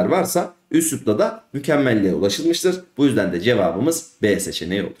dizeler varsa üslupta da mükemmelliğe ulaşılmıştır. Bu yüzden de cevabımız B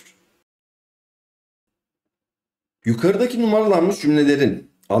seçeneği olur. Yukarıdaki numaralanmış cümlelerin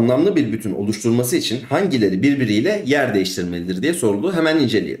anlamlı bir bütün oluşturması için hangileri birbiriyle yer değiştirmelidir diye soruldu. Hemen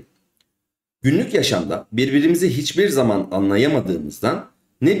inceleyelim. Günlük yaşamda birbirimizi hiçbir zaman anlayamadığımızdan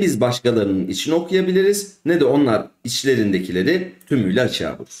ne biz başkalarının içini okuyabiliriz ne de onlar içlerindekileri tümüyle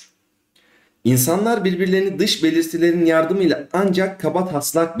açığa vurur. İnsanlar birbirlerini dış belirtilerin yardımıyla ancak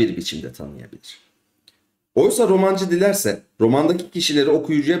kabataslak bir biçimde tanıyabilir. Oysa romancı dilerse romandaki kişileri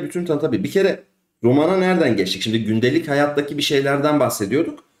okuyucuya bütün tanıtabilir. Bir kere romana nereden geçtik? Şimdi gündelik hayattaki bir şeylerden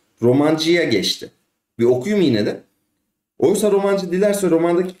bahsediyorduk. Romancıya geçti. Bir okuyayım yine de. Oysa romancı dilerse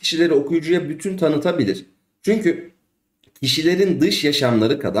romandaki kişileri okuyucuya bütün tanıtabilir. Çünkü kişilerin dış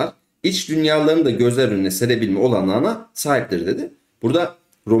yaşamları kadar iç dünyalarını da gözler önüne serebilme olanağına sahiptir dedi. Burada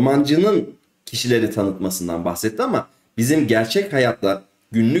romancının kişileri tanıtmasından bahsetti ama bizim gerçek hayatta,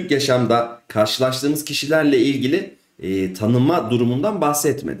 günlük yaşamda karşılaştığımız kişilerle ilgili tanıma durumundan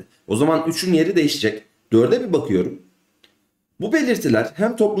bahsetmedi. O zaman 3'ün yeri değişecek. 4'e bir bakıyorum. Bu belirtiler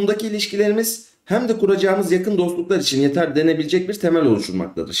hem toplumdaki ilişkilerimiz hem de kuracağımız yakın dostluklar için yeter denebilecek bir temel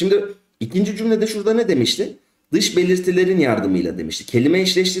oluşturmaktadır. Şimdi ikinci cümlede şurada ne demişti? Dış belirtilerin yardımıyla demişti. Kelime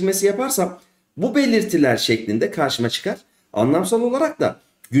eşleştirmesi yaparsam bu belirtiler şeklinde karşıma çıkar. Anlamsal olarak da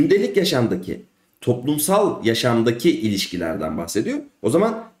gündelik yaşamdaki, toplumsal yaşamdaki ilişkilerden bahsediyor. O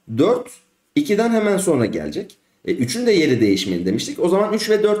zaman 4, 2'den hemen sonra gelecek. 3'ün de yeri değişmeli demiştik. O zaman 3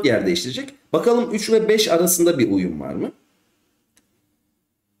 ve 4 yer değiştirecek. Bakalım 3 ve 5 arasında bir uyum var mı?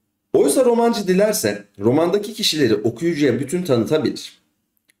 Oysa romancı dilerse romandaki kişileri okuyucuya bütün tanıtabilir.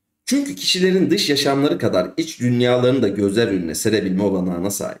 Çünkü kişilerin dış yaşamları kadar iç dünyalarını da gözler önüne serebilme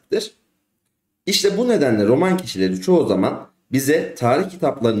olanağına sahiptir. İşte bu nedenle roman kişileri çoğu zaman bize tarih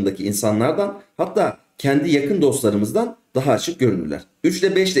kitaplarındaki insanlardan, hatta kendi yakın dostlarımızdan daha açık görünürler. 3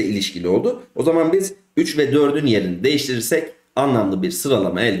 ile 5 ile ilişkili oldu. O zaman biz 3 ve 4'ün yerini değiştirirsek anlamlı bir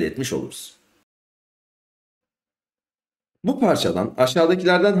sıralama elde etmiş oluruz. Bu parçadan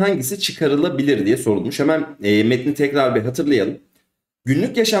aşağıdakilerden hangisi çıkarılabilir diye sorulmuş. Hemen metni tekrar bir hatırlayalım.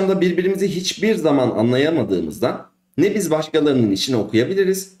 Günlük yaşamda birbirimizi hiçbir zaman anlayamadığımızdan ne biz başkalarının içini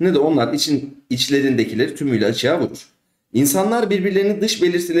okuyabiliriz ne de onlar içlerindekileri tümüyle açığa vurur. İnsanlar birbirlerini dış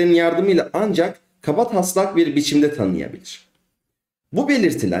belirtilerin yardımıyla ancak kabataslak bir biçimde tanıyabilir. Bu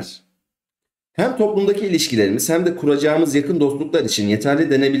belirtiler hem toplumdaki ilişkilerimiz hem de kuracağımız yakın dostluklar için yeterli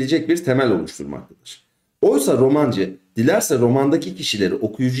denebilecek bir temel oluşturmaktadır. Oysa romancı dilerse romandaki kişileri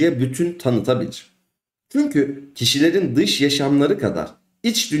okuyucuya bütün tanıtabilir. Çünkü kişilerin dış yaşamları kadar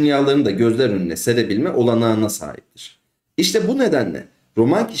iç dünyalarını da gözler önüne serebilme olanağına sahiptir. İşte bu nedenle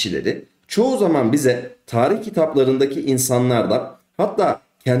roman kişileri çoğu zaman bize tarih kitaplarındaki insanlardan, hatta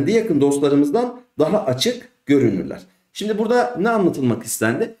kendi yakın dostlarımızdan daha açık görünürler. Şimdi burada ne anlatılmak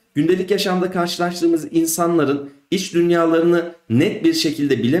istendi? Gündelik yaşamda karşılaştığımız insanların iç dünyalarını net bir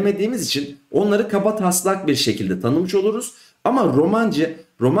şekilde bilemediğimiz için onları kabataslak bir şekilde tanımış oluruz. Ama romancı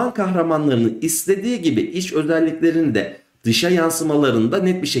roman kahramanlarını istediği gibi iç özelliklerini de dışa yansımalarını da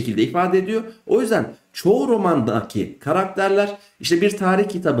net bir şekilde ifade ediyor. O yüzden çoğu romandaki karakterler işte bir tarih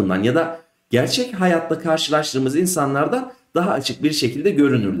kitabından ya da gerçek hayatta karşılaştığımız insanlardan daha açık bir şekilde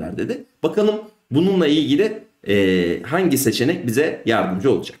görünürler dedi. Bakalım bununla ilgili hangi seçenek bize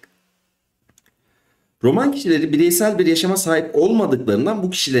yardımcı olacak? Roman kişileri bireysel bir yaşama sahip olmadıklarından bu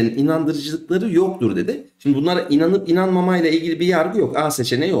kişilerin inandırıcılıkları yoktur dedi. Şimdi bunlara inanıp inanmamayla ilgili bir yargı yok. A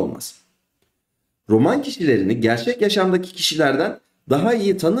seçeneği olmaz. Roman kişilerini gerçek yaşamdaki kişilerden daha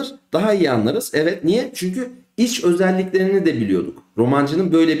iyi tanır, daha iyi anlarız. Evet, niye? Çünkü iç özelliklerini de biliyorduk.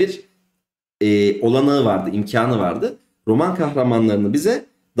 Romancının böyle bir olanağı vardı, imkanı vardı. Roman kahramanlarını bize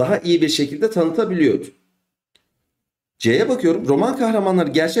daha iyi bir şekilde tanıtabiliyordu. C'ye bakıyorum. Roman kahramanları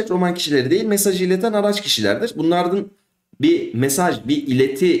gerçek roman kişileri değil, mesajı ileten araç kişilerdir. Bunlardan bir mesaj, bir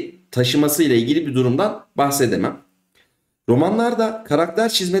ileti taşıması ile ilgili bir durumdan bahsedemem. Romanlarda karakter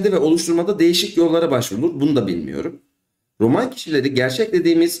çizmede ve oluşturmada değişik yollara başvurulur. Bunu da bilmiyorum. Roman kişileri gerçek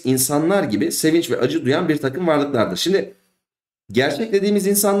dediğimiz insanlar gibi sevinç ve acı duyan bir takım varlıklardır. Şimdi gerçek dediğimiz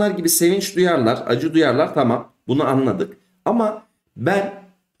insanlar gibi sevinç duyarlar, acı duyarlar, tamam, bunu anladık. Ama ben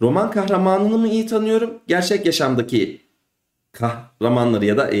roman kahramanını mı iyi tanıyorum, gerçek yaşamdaki kahramanları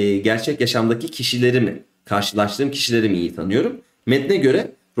ya da gerçek yaşamdaki kişileri mi, karşılaştığım kişileri mi iyi tanıyorum? Metne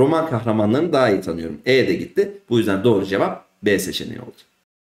göre roman kahramanlarını daha iyi tanıyorum. E de gitti. Bu yüzden doğru cevap B seçeneği oldu.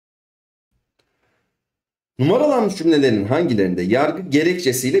 Numaralanmış cümlelerin hangilerinde yargı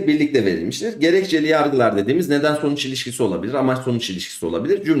gerekçesiyle birlikte verilmiştir? Gerekçeli yargılar dediğimiz neden sonuç ilişkisi olabilir, amaç sonuç ilişkisi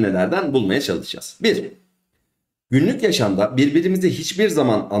olabilir. Cümlelerden bulmaya çalışacağız. 1. Günlük yaşamda birbirimizi hiçbir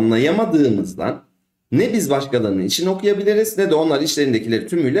zaman anlayamadığımızdan ne biz başkalarının için okuyabiliriz ne de onlar içlerindekileri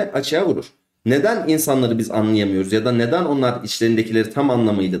tümüyle açığa vurur. Neden insanları biz anlayamıyoruz ya da neden onlar içlerindekileri tam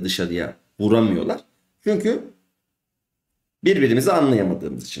anlamıyla dışarıya vuramıyorlar? Çünkü birbirimizi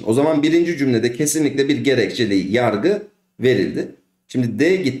anlayamadığımız için. O zaman birinci cümlede kesinlikle bir gerekçeli yargı verildi. Şimdi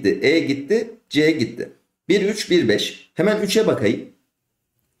D gitti, E gitti, C gitti. 1, 3, 1, 5. Hemen 3'e bakayım.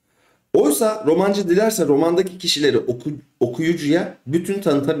 Oysa romancı dilerse romandaki kişileri okuyucuya bütün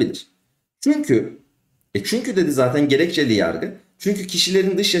tanıtabilir. Çünkü dedi zaten gerekçeli yargı. Çünkü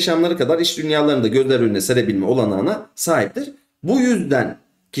kişilerin dış yaşamları kadar iç dünyalarını da gözler önüne serebilme olanağına sahiptir. Bu yüzden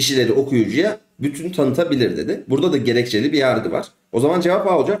kişileri okuyucuya bütün tanıtabilir dedi. Burada da gerekçeli bir yargı var. O zaman cevap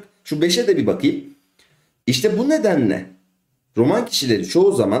A olacak. Şu 5'e de bir bakayım. İşte bu nedenle roman kişileri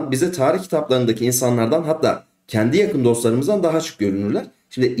çoğu zaman bize tarih kitaplarındaki insanlardan, hatta kendi yakın dostlarımızdan daha açık görünürler.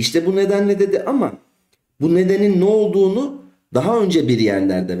 Şimdi işte bu nedenle dedi ama bu nedenin ne olduğunu daha önce bir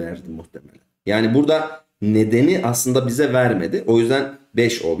yerlerde verdi muhtemelen. Yani burada nedeni aslında bize vermedi. O yüzden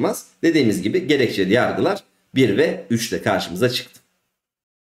 5 olmaz. Dediğimiz gibi gerekçeli yargılar 1 ve 3'te karşımıza çıktı.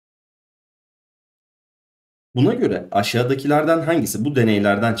 Buna göre aşağıdakilerden hangisi bu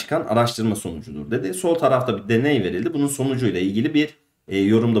deneylerden çıkan araştırma sonucudur dedi. Sol tarafta bir deney verildi. Bunun sonucuyla ilgili bir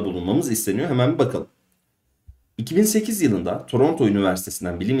yorumda bulunmamız isteniyor. Hemen bir bakalım. 2008 yılında Toronto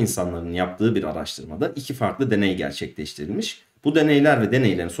Üniversitesi'nden bilim insanlarının yaptığı bir araştırmada iki farklı deney gerçekleştirilmiş. Bu deneyler ve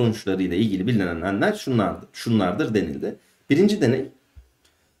deneylerin sonuçlarıyla ilgili bilinenler şunlardır denildi. Birinci deney,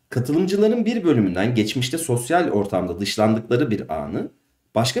 katılımcıların bir bölümünden geçmişte sosyal ortamda dışlandıkları bir anı,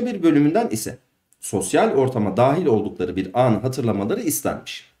 başka bir bölümünden ise sosyal ortama dahil oldukları bir anı hatırlamaları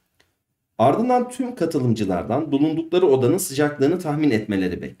istenmiş. Ardından tüm katılımcılardan bulundukları odanın sıcaklığını tahmin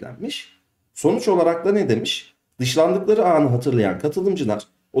etmeleri beklenmiş. Sonuç olarak da ne demiş? Dışlandıkları anı hatırlayan katılımcılar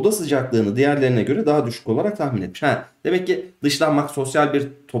oda sıcaklığını diğerlerine göre daha düşük olarak tahmin etmiş. Demek ki dışlanmak, sosyal bir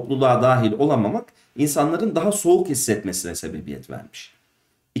topluluğa dahil olamamak insanların daha soğuk hissetmesine sebebiyet vermiş.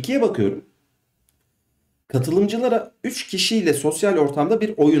 İkiye bakıyorum. Katılımcılara 3 kişiyle sosyal ortamda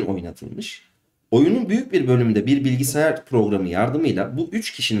bir oyun oynatılmış. Oyunun büyük bir bölümünde bir bilgisayar programı yardımıyla bu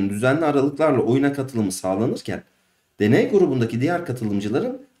 3 kişinin düzenli aralıklarla oyuna katılımı sağlanırken deney grubundaki diğer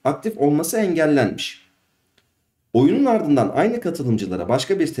katılımcıların aktif olması engellenmiş. Oyunun ardından aynı katılımcılara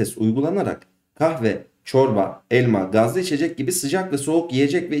başka bir test uygulanarak kahve, çorba, elma, gazlı içecek gibi sıcak ve soğuk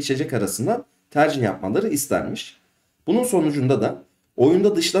yiyecek ve içecek arasından tercih yapmaları istenmiş. Bunun sonucunda da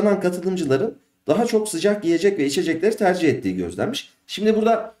oyunda dışlanan katılımcıların daha çok sıcak yiyecek ve içecekleri tercih ettiği gözlenmiş. Şimdi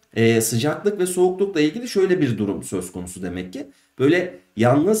burada sıcaklık ve soğuklukla ilgili şöyle bir durum söz konusu demek ki. Böyle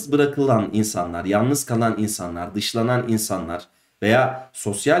yalnız bırakılan insanlar, yalnız kalan insanlar, dışlanan insanlar veya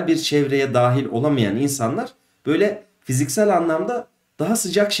sosyal bir çevreye dahil olamayan insanlar böyle fiziksel anlamda daha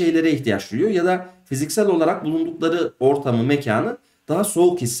sıcak şeylere ihtiyaç duyuyor ya da fiziksel olarak bulundukları ortamı, mekanı daha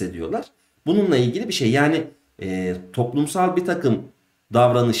soğuk hissediyorlar. Bununla ilgili bir şey, yani toplumsal bir takım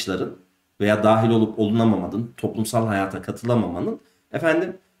davranışların veya dahil olup olunamamanın, toplumsal hayata katılamamanın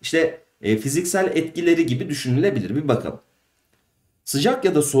işte fiziksel etkileri gibi düşünülebilir. Bir bakalım. Sıcak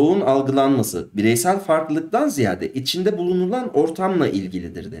ya da soğuğun algılanması bireysel farklılıktan ziyade içinde bulunulan ortamla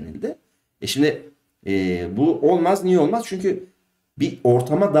ilgilidir denildi. Şimdi bu olmaz. Niye olmaz? Çünkü bir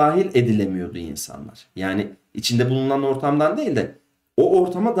ortama dahil edilemiyordu insanlar. Yani içinde bulunan ortamdan değil de o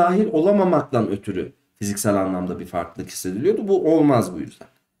ortama dahil olamamaktan ötürü fiziksel anlamda bir farklılık hissediliyordu. Bu olmaz bu yüzden.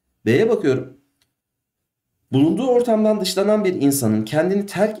 B'ye bakıyorum. Bulunduğu ortamdan dışlanan bir insanın kendini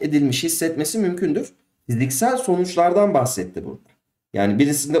terk edilmiş hissetmesi mümkündür. Fiziksel sonuçlardan bahsetti burada. Yani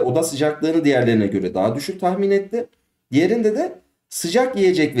birisinde oda sıcaklığını diğerlerine göre daha düşük tahmin etti. Diğerinde de sıcak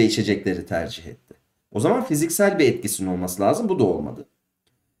yiyecek ve içecekleri tercih etti. O zaman fiziksel bir etkisinin olması lazım. Bu da olmadı.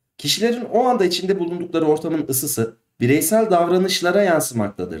 Kişilerin o anda içinde bulundukları ortamın ısısı bireysel davranışlara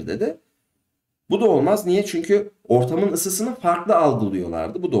yansımaktadır dedi. Bu da olmaz. Niye? Çünkü ortamın ısısını farklı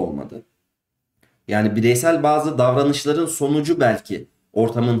algılıyorlardı. Bu da olmadı. Yani bireysel bazı davranışların sonucu belki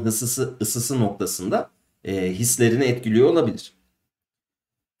ortamın ısısı noktasında hislerini etkiliyor olabilir.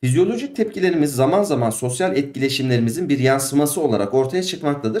 Fizyolojik tepkilerimiz zaman zaman sosyal etkileşimlerimizin bir yansıması olarak ortaya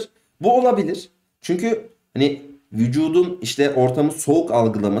çıkmaktadır. Bu olabilir. Çünkü vücudun işte ortamı soğuk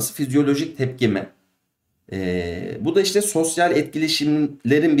algılaması fizyolojik tepkime. Bu da işte sosyal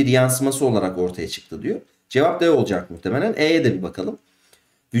etkileşimlerin bir yansıması olarak ortaya çıktı diyor. Cevap D olacak muhtemelen. E'ye de bir bakalım.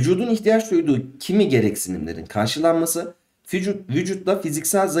 Vücudun ihtiyaç duyduğu kimi gereksinimlerin karşılanması vücutta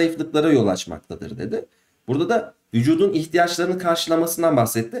fiziksel zayıflıklara yol açmaktadır dedi. Burada da vücudun ihtiyaçlarını karşılamasından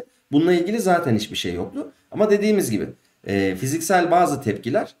bahsetti. Bununla ilgili zaten hiçbir şey yoktu. Ama dediğimiz gibi fiziksel bazı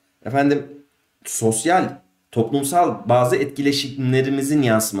tepkiler sosyal, toplumsal bazı etkileşimlerimizin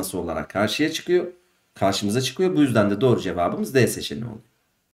yansıması olarak karşımıza çıkıyor. Bu yüzden de doğru cevabımız D seçeneği oldu.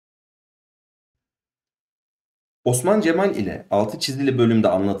 Osman Cemal ile altı çizili bölümde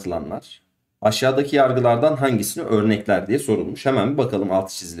anlatılanlar aşağıdaki yargılardan hangisini örnekler diye sorulmuş. Hemen bir bakalım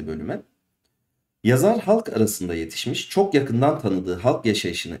altı çizili bölüme. Yazar halk arasında yetişmiş, çok yakından tanıdığı halk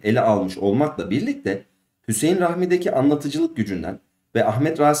yaşayışını ele almış olmakla birlikte Hüseyin Rahmi'deki anlatıcılık gücünden ve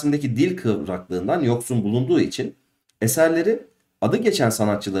Ahmet Rasim'deki dil kıvraklığından yoksun bulunduğu için eserleri adı geçen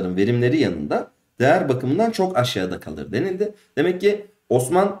sanatçıların verimleri yanında değer bakımından çok aşağıda kalır denildi. Demek ki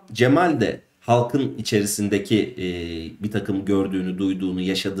Osman Cemal de halkın içerisindeki bir takım gördüğünü, duyduğunu,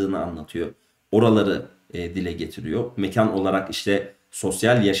 yaşadığını anlatıyor. Oraları dile getiriyor. Mekan olarak işte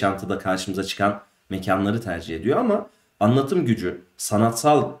sosyal yaşantıda karşımıza çıkan mekanları tercih ediyor ama anlatım gücü,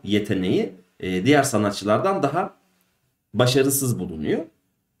 sanatsal yeteneği diğer sanatçılardan daha başarısız bulunuyor.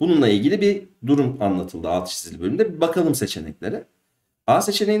 Bununla ilgili bir durum anlatıldı alt çizili bölümde. Bir bakalım seçeneklere. A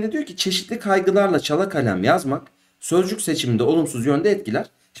seçeneğinde diyor ki çeşitli kaygılarla çala kalem yazmak sözcük seçiminde olumsuz yönde etkiler.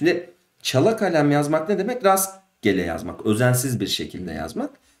 Şimdi çala kalem yazmak ne demek? Rastgele yazmak, özensiz bir şekilde yazmak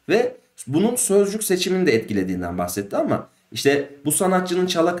ve bunun sözcük seçimini de etkilediğinden bahsetti ama işte bu sanatçının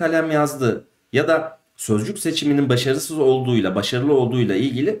çala kalem yazdığı ya da sözcük seçiminin başarısız olduğuyla başarılı olduğuyla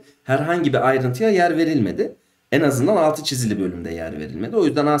ilgili herhangi bir ayrıntıya yer verilmedi. En azından altı çizili bölümde yer verilmedi. O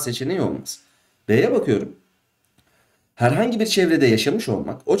yüzden A seçeneği olmaz. B'ye bakıyorum. Herhangi bir çevrede yaşamış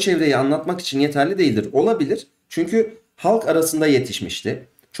olmak o çevreyi anlatmak için yeterli değildir. Olabilir. Çünkü halk arasında yetişmişti.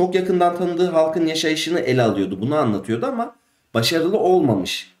 Çok yakından tanıdığı halkın yaşayışını ele alıyordu. Bunu anlatıyordu ama başarılı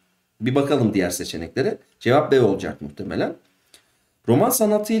olmamış. Bir bakalım diğer seçeneklere. Cevap B olacak muhtemelen. Roman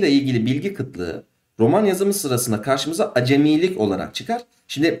sanatıyla ilgili bilgi kıtlığı roman yazımı sırasında karşımıza acemilik olarak çıkar.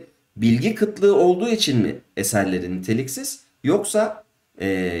 Şimdi bilgi kıtlığı olduğu için mi eserleri niteliksiz, yoksa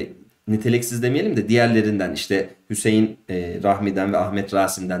niteliksiz demeyelim de diğerlerinden, işte Hüseyin Rahmi'den ve Ahmet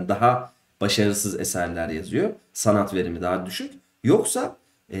Rasim'den daha başarısız eserler yazıyor. Sanat verimi daha düşük. Yoksa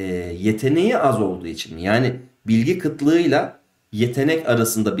yeteneği az olduğu için mi? Yani bilgi kıtlığıyla yetenek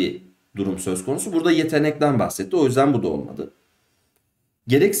arasında bir durum söz konusu. Burada yetenekten bahsetti. O yüzden bu da olmadı.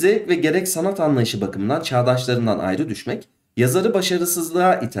 Gerek zevk ve gerek sanat anlayışı bakımından çağdaşlarından ayrı düşmek yazarı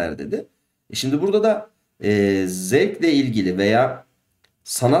başarısızlığa iter dedi. Şimdi burada da zevkle ilgili veya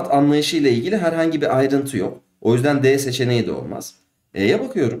sanat anlayışı ile ilgili herhangi bir ayrıntı yok. O yüzden D seçeneği de olmaz. E'ye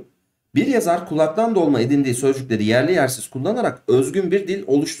bakıyorum. Bir yazar kulaktan dolma edindiği sözcükleri yerli yersiz kullanarak özgün bir dil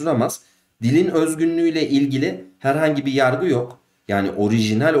oluşturamaz. Dilin özgünlüğüyle ilgili herhangi bir yargı yok. Yani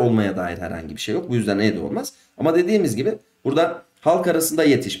orijinal olmaya dair herhangi bir şey yok. Bu yüzden E de olmaz. Ama dediğimiz gibi burada halk arasında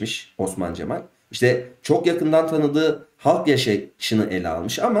yetişmiş Osman Cemal. İşte çok yakından tanıdığı halk yaşayışını ele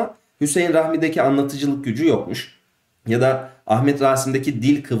almış ama Hüseyin Rahmi'deki anlatıcılık gücü yokmuş. Ya da Ahmet Rasim'deki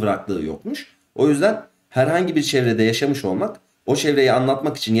dil kıvraklığı yokmuş. O yüzden herhangi bir çevrede yaşamış olmak o çevreyi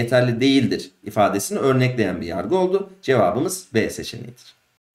anlatmak için yeterli değildir ifadesini örnekleyen bir yargı oldu. Cevabımız B seçeneğidir.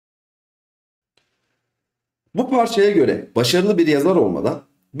 Bu parçaya göre başarılı bir yazar olmadan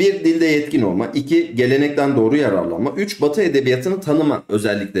 1. Dilde yetkin olma, 2. Gelenekten doğru yararlanma, 3. Batı edebiyatını tanıma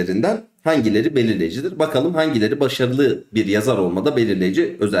özelliklerinden hangileri belirleyicidir? Bakalım hangileri başarılı bir yazar olmada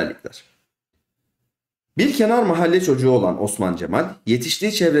belirleyici özellikler. Bir kenar mahalle çocuğu olan Osman Cemal,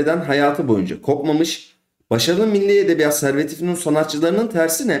 yetiştiği çevreden hayatı boyunca kopmamış, başarılı milli edebiyat servet-i sanatçılarının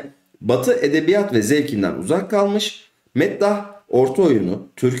tersine Batı edebiyat ve zevkinden uzak kalmış, meddah, orta oyunu,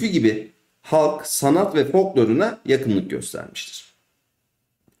 türkü gibi halk, sanat ve folkloruna yakınlık göstermiştir.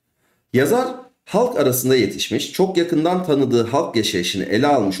 Yazar halk arasında yetişmiş, çok yakından tanıdığı halk yaşayışını ele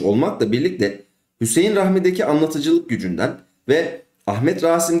almış olmakla birlikte Hüseyin Rahmi'deki anlatıcılık gücünden ve Ahmet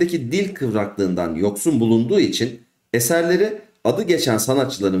Rasim'deki dil kıvraklığından yoksun bulunduğu için eserleri adı geçen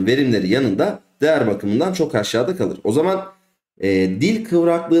sanatçıların verimleri yanında değer bakımından çok aşağıda kalır. O zaman dil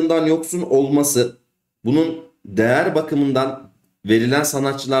kıvraklığından yoksun olması bunun değer bakımından verilen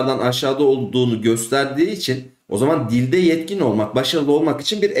sanatçılardan aşağıda olduğunu gösterdiği için o zaman dilde yetkin olmak, başarılı olmak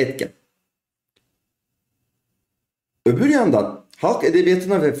için bir etken. Öbür yandan halk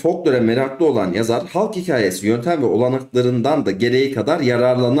edebiyatına ve folklore meraklı olan yazar halk hikayesi, yöntem ve olanaklarından da gereği kadar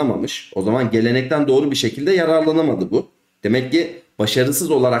yararlanamamış. O zaman gelenekten doğru bir şekilde yararlanamadı bu. Demek ki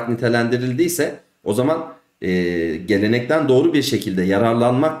başarısız olarak nitelendirildiyse o zaman gelenekten doğru bir şekilde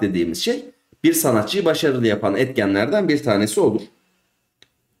yararlanmak dediğimiz şey bir sanatçıyı başarılı yapan etkenlerden bir tanesi olur.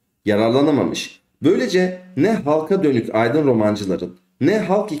 Yararlanamamış. Böylece ne halka dönük aydın romancıların ne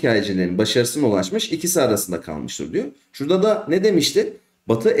halk hikayecilerinin başarısına ulaşmış, ikisi arasında kalmıştır diyor. Şurada da ne demişti?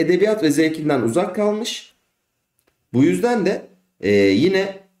 Batı edebiyat ve zevkinden uzak kalmış. Bu yüzden de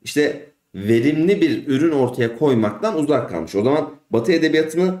yine işte verimli bir ürün ortaya koymaktan uzak kalmış. O zaman Batı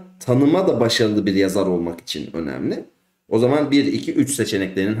edebiyatını tanıma da başarılı bir yazar olmak için önemli. O zaman 1, 2, 3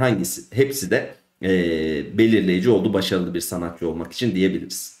 seçeneklerin hepsi de belirleyici oldu başarılı bir sanatçı olmak için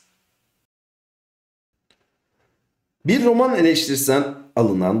diyebiliriz. Bir roman eleştirisinden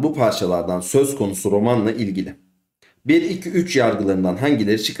alınan bu parçalardan söz konusu romanla ilgili 1, 2, 3 yargılarından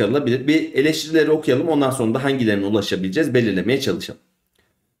hangileri çıkarılabilir? Bir eleştirileri okuyalım, ondan sonra da hangilerine ulaşabileceğiz belirlemeye çalışalım.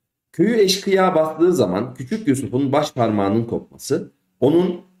 Köyü eşkıya bastığı zaman küçük Yusuf'un baş parmağının kopması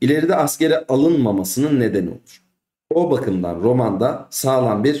onun ileride askere alınmamasının nedeni olur. O bakımdan romanda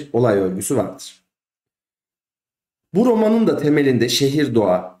sağlam bir olay örgüsü vardır. Bu romanın da temelinde şehir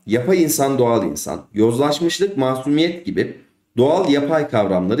doğa, yapay insan doğal insan, yozlaşmışlık, masumiyet gibi doğal yapay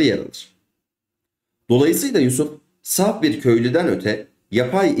kavramları yer alır. Dolayısıyla Yusuf saf bir köylüden öte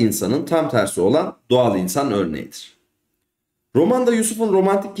yapay insanın tam tersi olan doğal insan örneğidir. Romanda Yusuf'un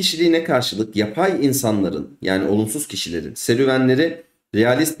romantik kişiliğine karşılık yapay insanların yani olumsuz kişilerin serüvenleri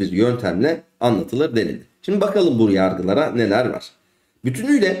realist bir yöntemle anlatılır denildi. Şimdi bakalım bu yargılara neler var.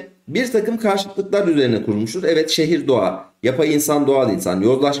 Bütünüyle bir takım karşıtlıklar üzerine kurulmuştur. Evet, şehir doğa, yapay insan doğal insan,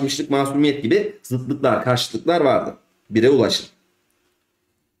 yozlaşmışlık, masumiyet gibi zıtlıklar, karşıtlıklar vardı. Bire ulaşır.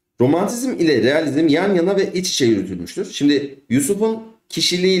 Romantizm ile realizm yan yana ve iç içe yürütülmüştür. Şimdi Yusuf'un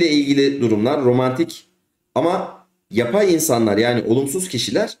kişiliğiyle ilgili durumlar romantik Ama yapay insanlar yani olumsuz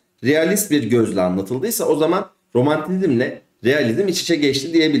kişiler realist bir gözle anlatıldıysa o zaman romantizmle realizm iç içe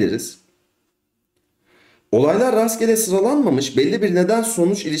geçti diyebiliriz. Olaylar rastgele sıralanmamış, belli bir neden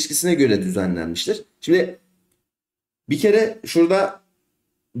sonuç ilişkisine göre düzenlenmiştir. Şimdi bir kere şurada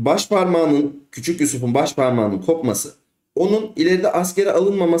baş parmağının, küçük Yusuf'un baş parmağının kopması onun ileride askere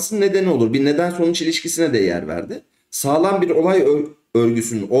alınmamasının nedeni olur. Bir neden sonuç ilişkisine de yer verdi. Sağlam bir olay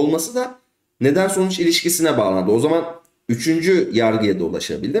örgüsünün olması da neden sonuç ilişkisine bağlandı. O zaman üçüncü yargıya da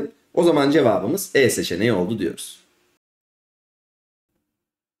ulaşabildim. O zaman cevabımız E seçeneği oldu diyoruz.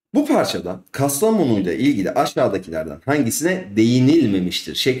 Bu parçada Kastamonu ile ilgili aşağıdakilerden hangisine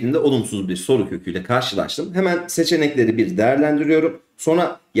değinilmemiştir şeklinde olumsuz bir soru köküyle karşılaştım. Hemen seçenekleri bir değerlendiriyorum.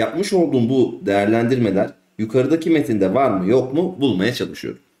 Sonra yapmış olduğum bu değerlendirmeler yukarıdaki metinde var mı yok mu bulmaya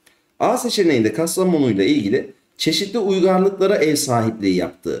çalışıyorum. A seçeneğinde Kastamonu ile ilgili çeşitli uygarlıklara ev sahipliği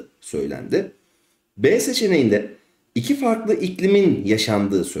yaptığı söylendi. B seçeneğinde iki farklı iklimin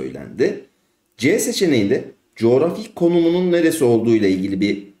yaşandığı söylendi. C seçeneğinde coğrafik konumunun neresi olduğu ile ilgili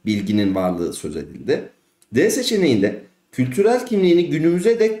bir bilginin varlığı söz edildi. D seçeneğinde kültürel kimliğini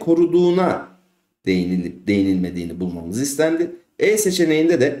günümüze dek koruduğuna değinilmediğini bulmamız istendi. E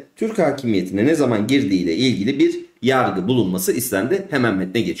seçeneğinde de Türk hakimiyetine ne zaman girdiği ile ilgili bir yargı bulunması istendi. Hemen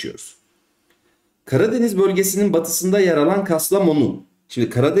metne geçiyoruz. Karadeniz bölgesinin batısında yer alan Kastamonu. Şimdi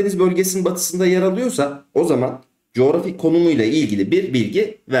Karadeniz bölgesinin batısında yer alıyorsa o zaman coğrafik konumuyla ilgili bir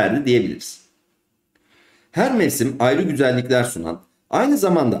bilgi verdi diyebiliriz. Her mevsim ayrı güzellikler sunan, aynı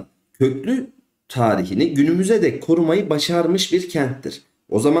zamanda köklü tarihini günümüze dek korumayı başarmış bir kenttir.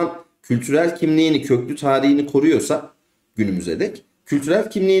 O zaman kültürel kimliğini, köklü tarihini koruyorsa günümüze dek kültürel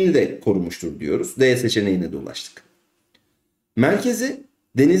kimliğini de korumuştur diyoruz. D seçeneğine de ulaştık. Merkezi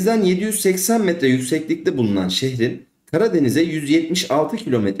denizden 780 metre yükseklikte bulunan şehrin Karadeniz'e 176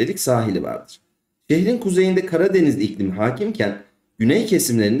 kilometrelik sahili vardır. Şehrin kuzeyinde Karadeniz iklimi hakimken güney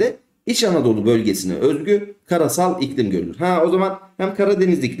kesimlerinde İç Anadolu bölgesine özgü karasal iklim görülür. O zaman hem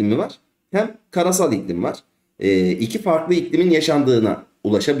Karadeniz iklimi var hem karasal iklim var. İki farklı iklimin yaşandığına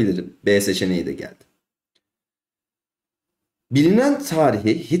ulaşabilirim. B seçeneği de geldi. Bilinen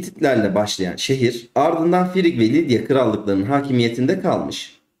tarihi Hititlerle başlayan şehir ardından Frig ve Lidya krallıklarının hakimiyetinde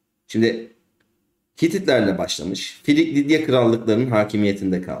kalmış. Şimdi Hititlerle başlamış, Frig Lidya krallıklarının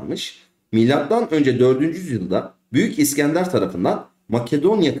hakimiyetinde kalmış. Milattan önce 4. yüzyılda Büyük İskender tarafından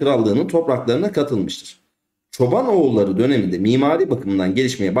Makedonya krallığının topraklarına katılmıştır. Çoban oğulları döneminde mimari bakımından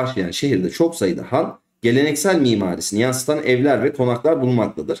gelişmeye başlayan şehirde çok sayıda han, geleneksel mimarisini yansıtan evler ve konaklar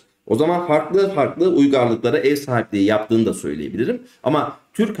bulunmaktadır. O zaman farklı uygarlıklara ev sahipliği yaptığını da söyleyebilirim. Ama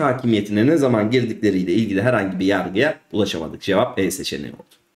Türk hakimiyetine ne zaman girdikleriyle ilgili herhangi bir yargıya ulaşamadık. Cevap E seçeneği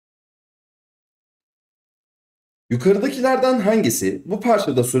oldu. Yukarıdakilerden hangisi bu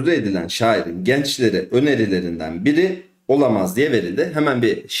parçada sözü edilen şairin gençlere önerilerinden biri olamaz diye verildi. Hemen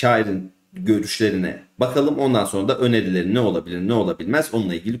bir şairin görüşlerine bakalım. Ondan sonra da önerileri ne olabilir ne olabilmez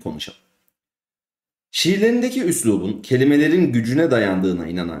onunla ilgili konuşalım. Şiirlerindeki üslubun kelimelerin gücüne dayandığına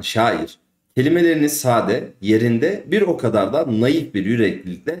inanan şair, kelimelerini sade, yerinde bir o kadar da naif bir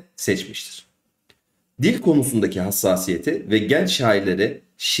yüreklilikle seçmiştir. Dil konusundaki hassasiyeti ve genç şairlere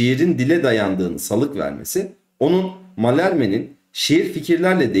şiirin dile dayandığını salık vermesi, onun Mallarmé'nin şiir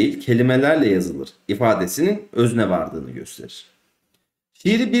fikirlerle değil kelimelerle yazılır ifadesinin özne vardığını gösterir.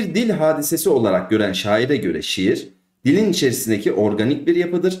 Şiiri bir dil hadisesi olarak gören şaire göre şiir, dilin içerisindeki organik bir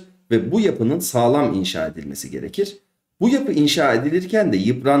yapıdır ve bu yapının sağlam inşa edilmesi gerekir. Bu yapı inşa edilirken de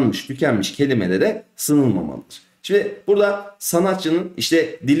yıpranmış, tükenmiş kelimelere sığınılmamalıdır. Şimdi burada sanatçının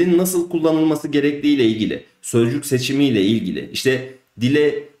işte dilin nasıl kullanılması gerektiği ile ilgili, sözcük seçimi ile ilgili, işte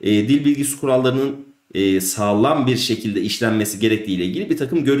dil bilgisi kurallarının sağlam bir şekilde işlenmesi gerektiği ile ilgili bir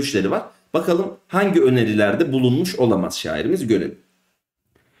takım görüşleri var. Bakalım hangi önerilerde bulunmuş olamaz şairimiz görelim.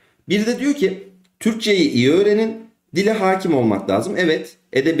 Bir de diyor ki Türkçeyi iyi öğrenin, dile hakim olmak lazım. Evet,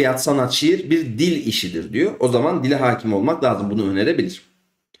 edebiyat, sanat, şiir bir dil işidir diyor. O zaman dile hakim olmak lazım, bunu önerebilir.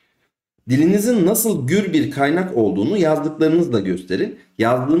 Dilinizin nasıl gür bir kaynak olduğunu yazdıklarınızla gösterin.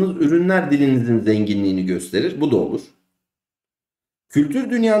 Yazdığınız ürünler dilinizin zenginliğini gösterir. Bu da olur. Kültür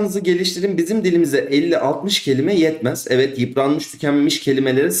dünyanızı geliştirin. Bizim dilimize 50-60 kelime yetmez. Evet, yıpranmış, tükenmiş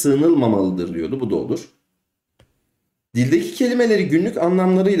kelimelere sığınılmamalıdır diyordu. Bu da olur. Dildeki kelimeleri günlük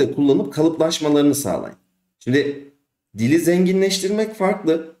anlamlarıyla kullanıp kalıplaşmalarını sağlayın. Şimdi dili zenginleştirmek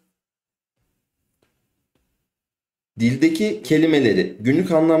farklı. Dildeki kelimeleri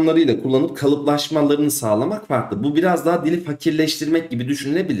günlük anlamlarıyla kullanıp kalıplaşmalarını sağlamak farklı. Bu biraz daha dili fakirleştirmek gibi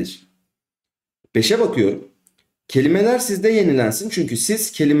düşünülebilir. 5'e bakıyorum. Kelimeler sizde yenilensin çünkü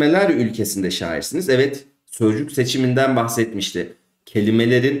siz kelimeler ülkesinde şairsiniz. Evet, sözcük seçiminden bahsetmişti.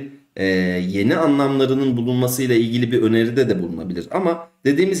 Kelimelerin yeni anlamlarının bulunmasıyla ilgili bir öneride de bulunabilir. Ama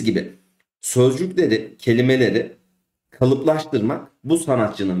dediğimiz gibi sözcükleri, kelimeleri kalıplaştırmak bu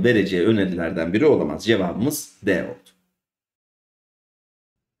sanatçının vereceği önerilerden biri olamaz. Cevabımız D oldu.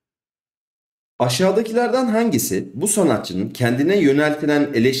 Aşağıdakilerden hangisi bu sanatçının kendine yöneltilen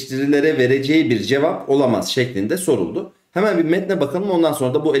eleştirilere vereceği bir cevap olamaz şeklinde soruldu. Hemen bir metne bakalım, ondan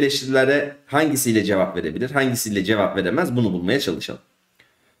sonra da bu eleştirilere hangisiyle cevap verebilir, hangisiyle cevap veremez bunu bulmaya çalışalım.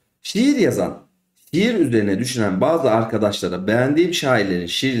 Şiir yazan, şiir üzerine düşünen bazı arkadaşlara beğendiğim şairlerin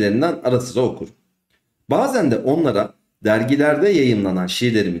şiirlerinden ara sıra okurum. Bazen de onlara dergilerde yayımlanan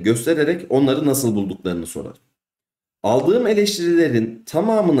şiirlerimi göstererek onları nasıl bulduklarını sorarım. Aldığım eleştirilerin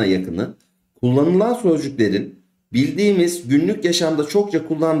tamamına yakını kullanılan sözcüklerin bildiğimiz, günlük yaşamda çokça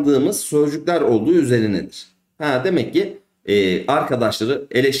kullandığımız sözcükler olduğu üzerinedir. Demek ki arkadaşları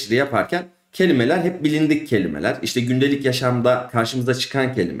eleştiri yaparken kelimeler hep bilindik kelimeler. İşte gündelik yaşamda karşımıza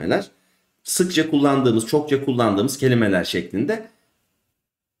çıkan kelimeler, sıkça kullandığımız, çokça kullandığımız kelimeler şeklinde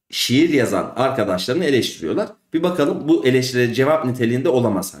şiir yazan arkadaşlarını eleştiriyorlar. Bir bakalım bu eleştirilere cevap niteliğinde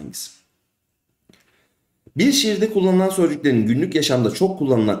olamaz hangisi? Bir şiirde kullanılan sözcüklerin günlük yaşamda çok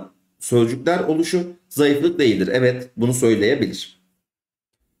kullanılan sözcükler oluşu zayıflık değildir. Evet, bunu söyleyebilir.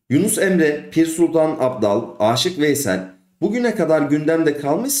 Yunus Emre, Pir Sultan Abdal, Aşık Veysel bugüne kadar gündemde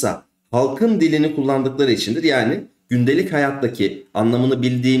kalmışsa halkın dilini kullandıkları içindir. Yani gündelik hayattaki anlamını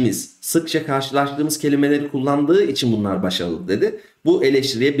bildiğimiz, sıkça karşılaştığımız kelimeleri kullandığı için bunlar başarılı dedi. Bu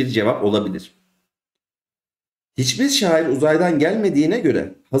eleştiriye bir cevap olabilir. Hiçbir şair uzaydan gelmediğine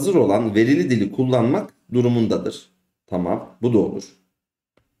göre hazır olan verili dili kullanmak durumundadır. Tamam, bu da olur.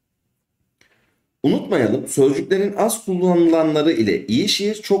 Unutmayalım, sözcüklerin az kullanılanları ile iyi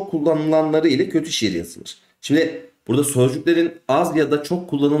şiir, çok kullanılanları ile kötü şiir yazılır. Şimdi burada sözcüklerin az ya da çok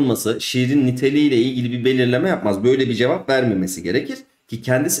kullanılması şiirin niteliğiyle ilgili bir belirleme yapmaz. Böyle bir cevap vermemesi gerekir ki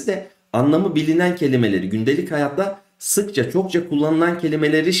kendisi de anlamı bilinen kelimeleri, gündelik hayatta sıkça çokça kullanılan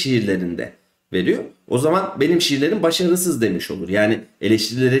kelimeleri şiirlerinde veriyor. O zaman benim şiirlerim başarısız demiş olur. Yani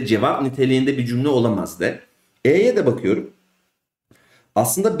eleştirilere cevap niteliğinde bir cümle olamaz de. E'ye de bakıyorum.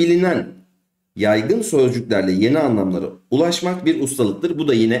 Aslında bilinen yaygın sözcüklerle yeni anlamlara ulaşmak bir ustalıktır. Bu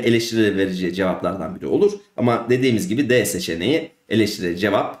da yine eleştirilere vereceği cevaplardan biri olur. Ama dediğimiz gibi D seçeneği eleştirilere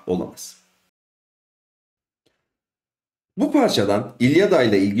cevap olamaz. Bu parçadan İlyada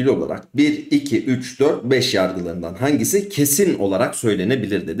ile ilgili olarak 1, 2, 3, 4, 5 yargılarından hangisi kesin olarak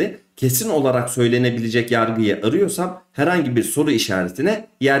söylenebilir dedi. Kesin olarak söylenebilecek yargıyı arıyorsam herhangi bir soru işaretine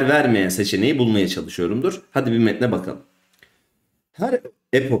yer vermeyen seçeneği bulmaya çalışıyorumdur. Hadi bir metne bakalım. Her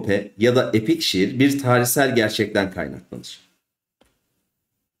epope ya da epik şiir bir tarihsel gerçekten kaynaklanır.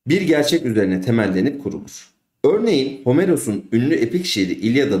 Bir gerçek üzerine temellenip kurulur. Örneğin Homeros'un ünlü epik şiiri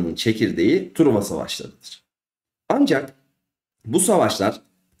İlyada'nın çekirdeği Truva Savaşları'dır. Ancak bu savaşlar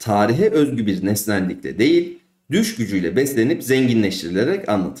tarihe özgü bir nesnellikle değil, düş gücüyle beslenip zenginleştirilerek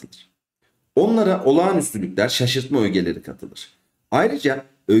anlatılır. Onlara olağanüstülükler, şaşırtma ögeleri katılır. Ayrıca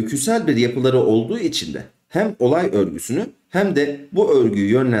öyküsel bir yapıları olduğu için de hem olay örgüsünü hem de bu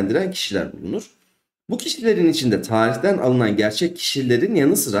örgüyü yönlendiren kişiler bulunur. Bu kişilerin içinde tarihten alınan gerçek kişilerin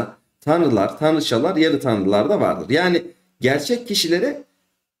yanı sıra tanrılar, tanrıçalar, yarı tanrılar da vardır. Yani gerçek kişilere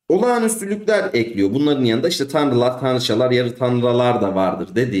olağanüstülükler ekliyor. Bunların yanında işte tanrılar, tanrıçalar, yarı tanrılar da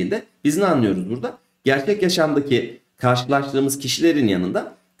vardır dediğinde biz ne anlıyoruz burada? Gerçek yaşamdaki karşılaştığımız kişilerin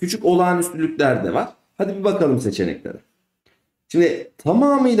yanında küçük olağanüstülükler de var. Hadi bir bakalım seçeneklere. Şimdi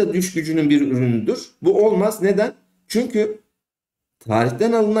tamamıyla düş gücünün bir ürünüdür. Bu olmaz. Neden? Çünkü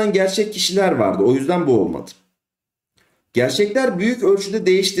tarihten alınan gerçek kişiler vardı. O yüzden bu olmadı. Gerçekler büyük ölçüde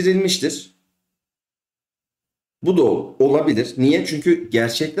değiştirilmiştir. Bu da olabilir. Niye? Çünkü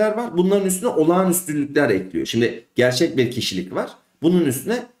gerçekler var. Bunların üstüne olağanüstülükler ekliyor. Şimdi gerçek bir kişilik var. Bunun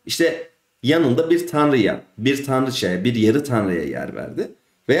üstüne işte yanında bir tanrıya, bir tanrıçaya, bir yarı tanrıya yer verdi.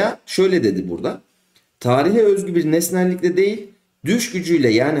 Veya şöyle dedi burada. Tarihe özgü bir nesnellikle değil, düş gücüyle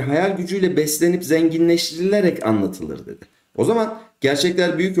yani hayal gücüyle beslenip zenginleştirilerek anlatılır dedi. O zaman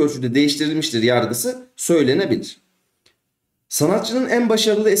gerçekler büyük ölçüde değiştirilmiştir yargısı söylenebilir. Sanatçının en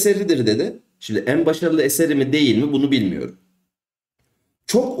başarılı eseridir dedi. Şimdi en başarılı eseri mi değil mi bunu bilmiyorum.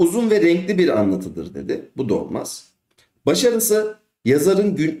 Çok uzun ve renkli bir anlatıdır dedi. Bu da olmaz. Başarısı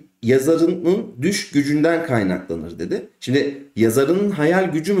yazarının düş gücünden kaynaklanır dedi. Şimdi yazarının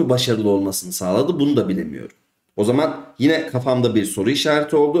hayal gücü mü başarılı olmasını sağladı bunu da bilemiyorum. O zaman yine kafamda bir soru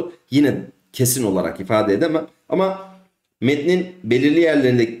işareti oldu. Yine kesin olarak ifade edemem. Ama metnin belirli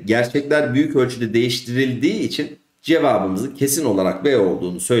yerlerinde gerçekler büyük ölçüde değiştirildiği için cevabımızın kesin olarak B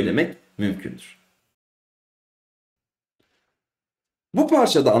olduğunu söylemek mümkündür. Bu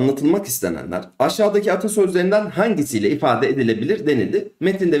parçada anlatılmak istenenler aşağıdaki atasözlerinden hangisiyle ifade edilebilir denildi.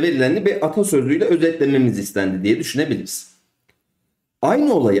 Metinde verilenini bir atasözüyle özetlememiz istendi diye düşünebiliriz.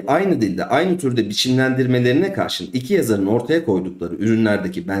 Aynı olayı aynı dilde, aynı türde biçimlendirmelerine karşın iki yazarın ortaya koydukları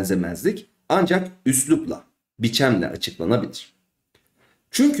ürünlerdeki benzemezlik ancak üslupla, biçemle açıklanabilir.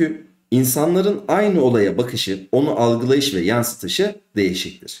 Çünkü insanların aynı olaya bakışı, onu algılayış ve yansıtışı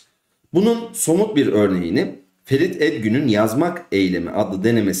değişiktir. Bunun somut bir örneğini Ferit Edgün'ün Yazmak Eylemi adlı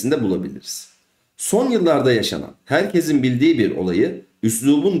denemesinde bulabiliriz. Son yıllarda yaşanan, herkesin bildiği bir olayı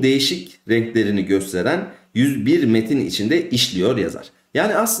üslubun değişik renklerini gösteren 101 metin içinde işliyor yazar.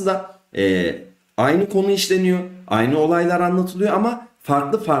 Yani aslında aynı konu işleniyor, aynı olaylar anlatılıyor ama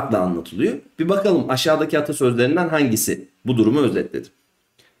farklı farklı anlatılıyor. Bir bakalım aşağıdaki atasözlerinden hangisi bu durumu özetledi.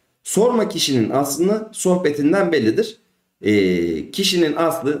 Sorma kişinin aslını sohbetinden bellidir. Kişinin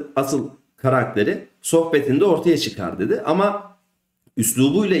asıl karakteri sohbetinde ortaya çıkar dedi. Ama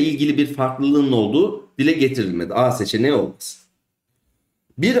üslubuyla ilgili bir farklılığın olduğu dile getirilmedi. A seçeneği olmaz.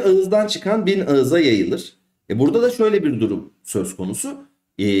 Bir ağızdan çıkan bin ağıza yayılır. Burada da şöyle bir durum söz konusu.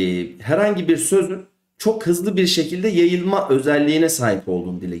 Herhangi bir sözün çok hızlı bir şekilde yayılma özelliğine sahip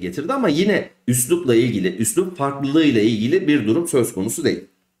olduğunu dile getirdi. Ama yine üslupla ilgili, üslup farklılığıyla ilgili bir durum söz konusu değil.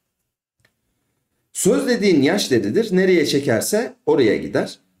 Söz dediğin yaş deridir, nereye çekerse oraya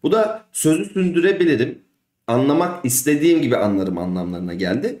gider. Bu da sözü sündürebilirim, anlamak istediğim gibi anlarım anlamlarına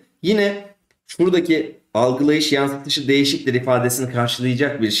geldi. Yine şuradaki algılayış yansıtışı değişiktir ifadesini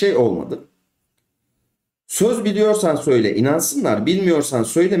karşılayacak bir şey olmadı. Söz biliyorsan söyle inansınlar, bilmiyorsan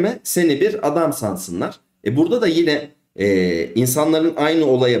söyleme seni bir adam sansınlar. Burada da yine insanların aynı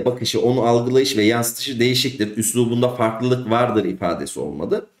olaya bakışı, onu algılayış ve yansıtışı değişiktir, üslubunda farklılık vardır ifadesi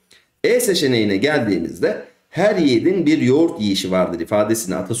olmadı. E seçeneğine geldiğimizde her yiğidin bir yoğurt yiyişi vardır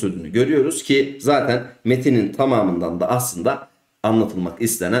ifadesini, atasözünü görüyoruz ki zaten metinin tamamından da aslında anlatılmak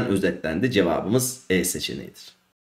istenen özetlendi. Cevabımız E seçeneğidir.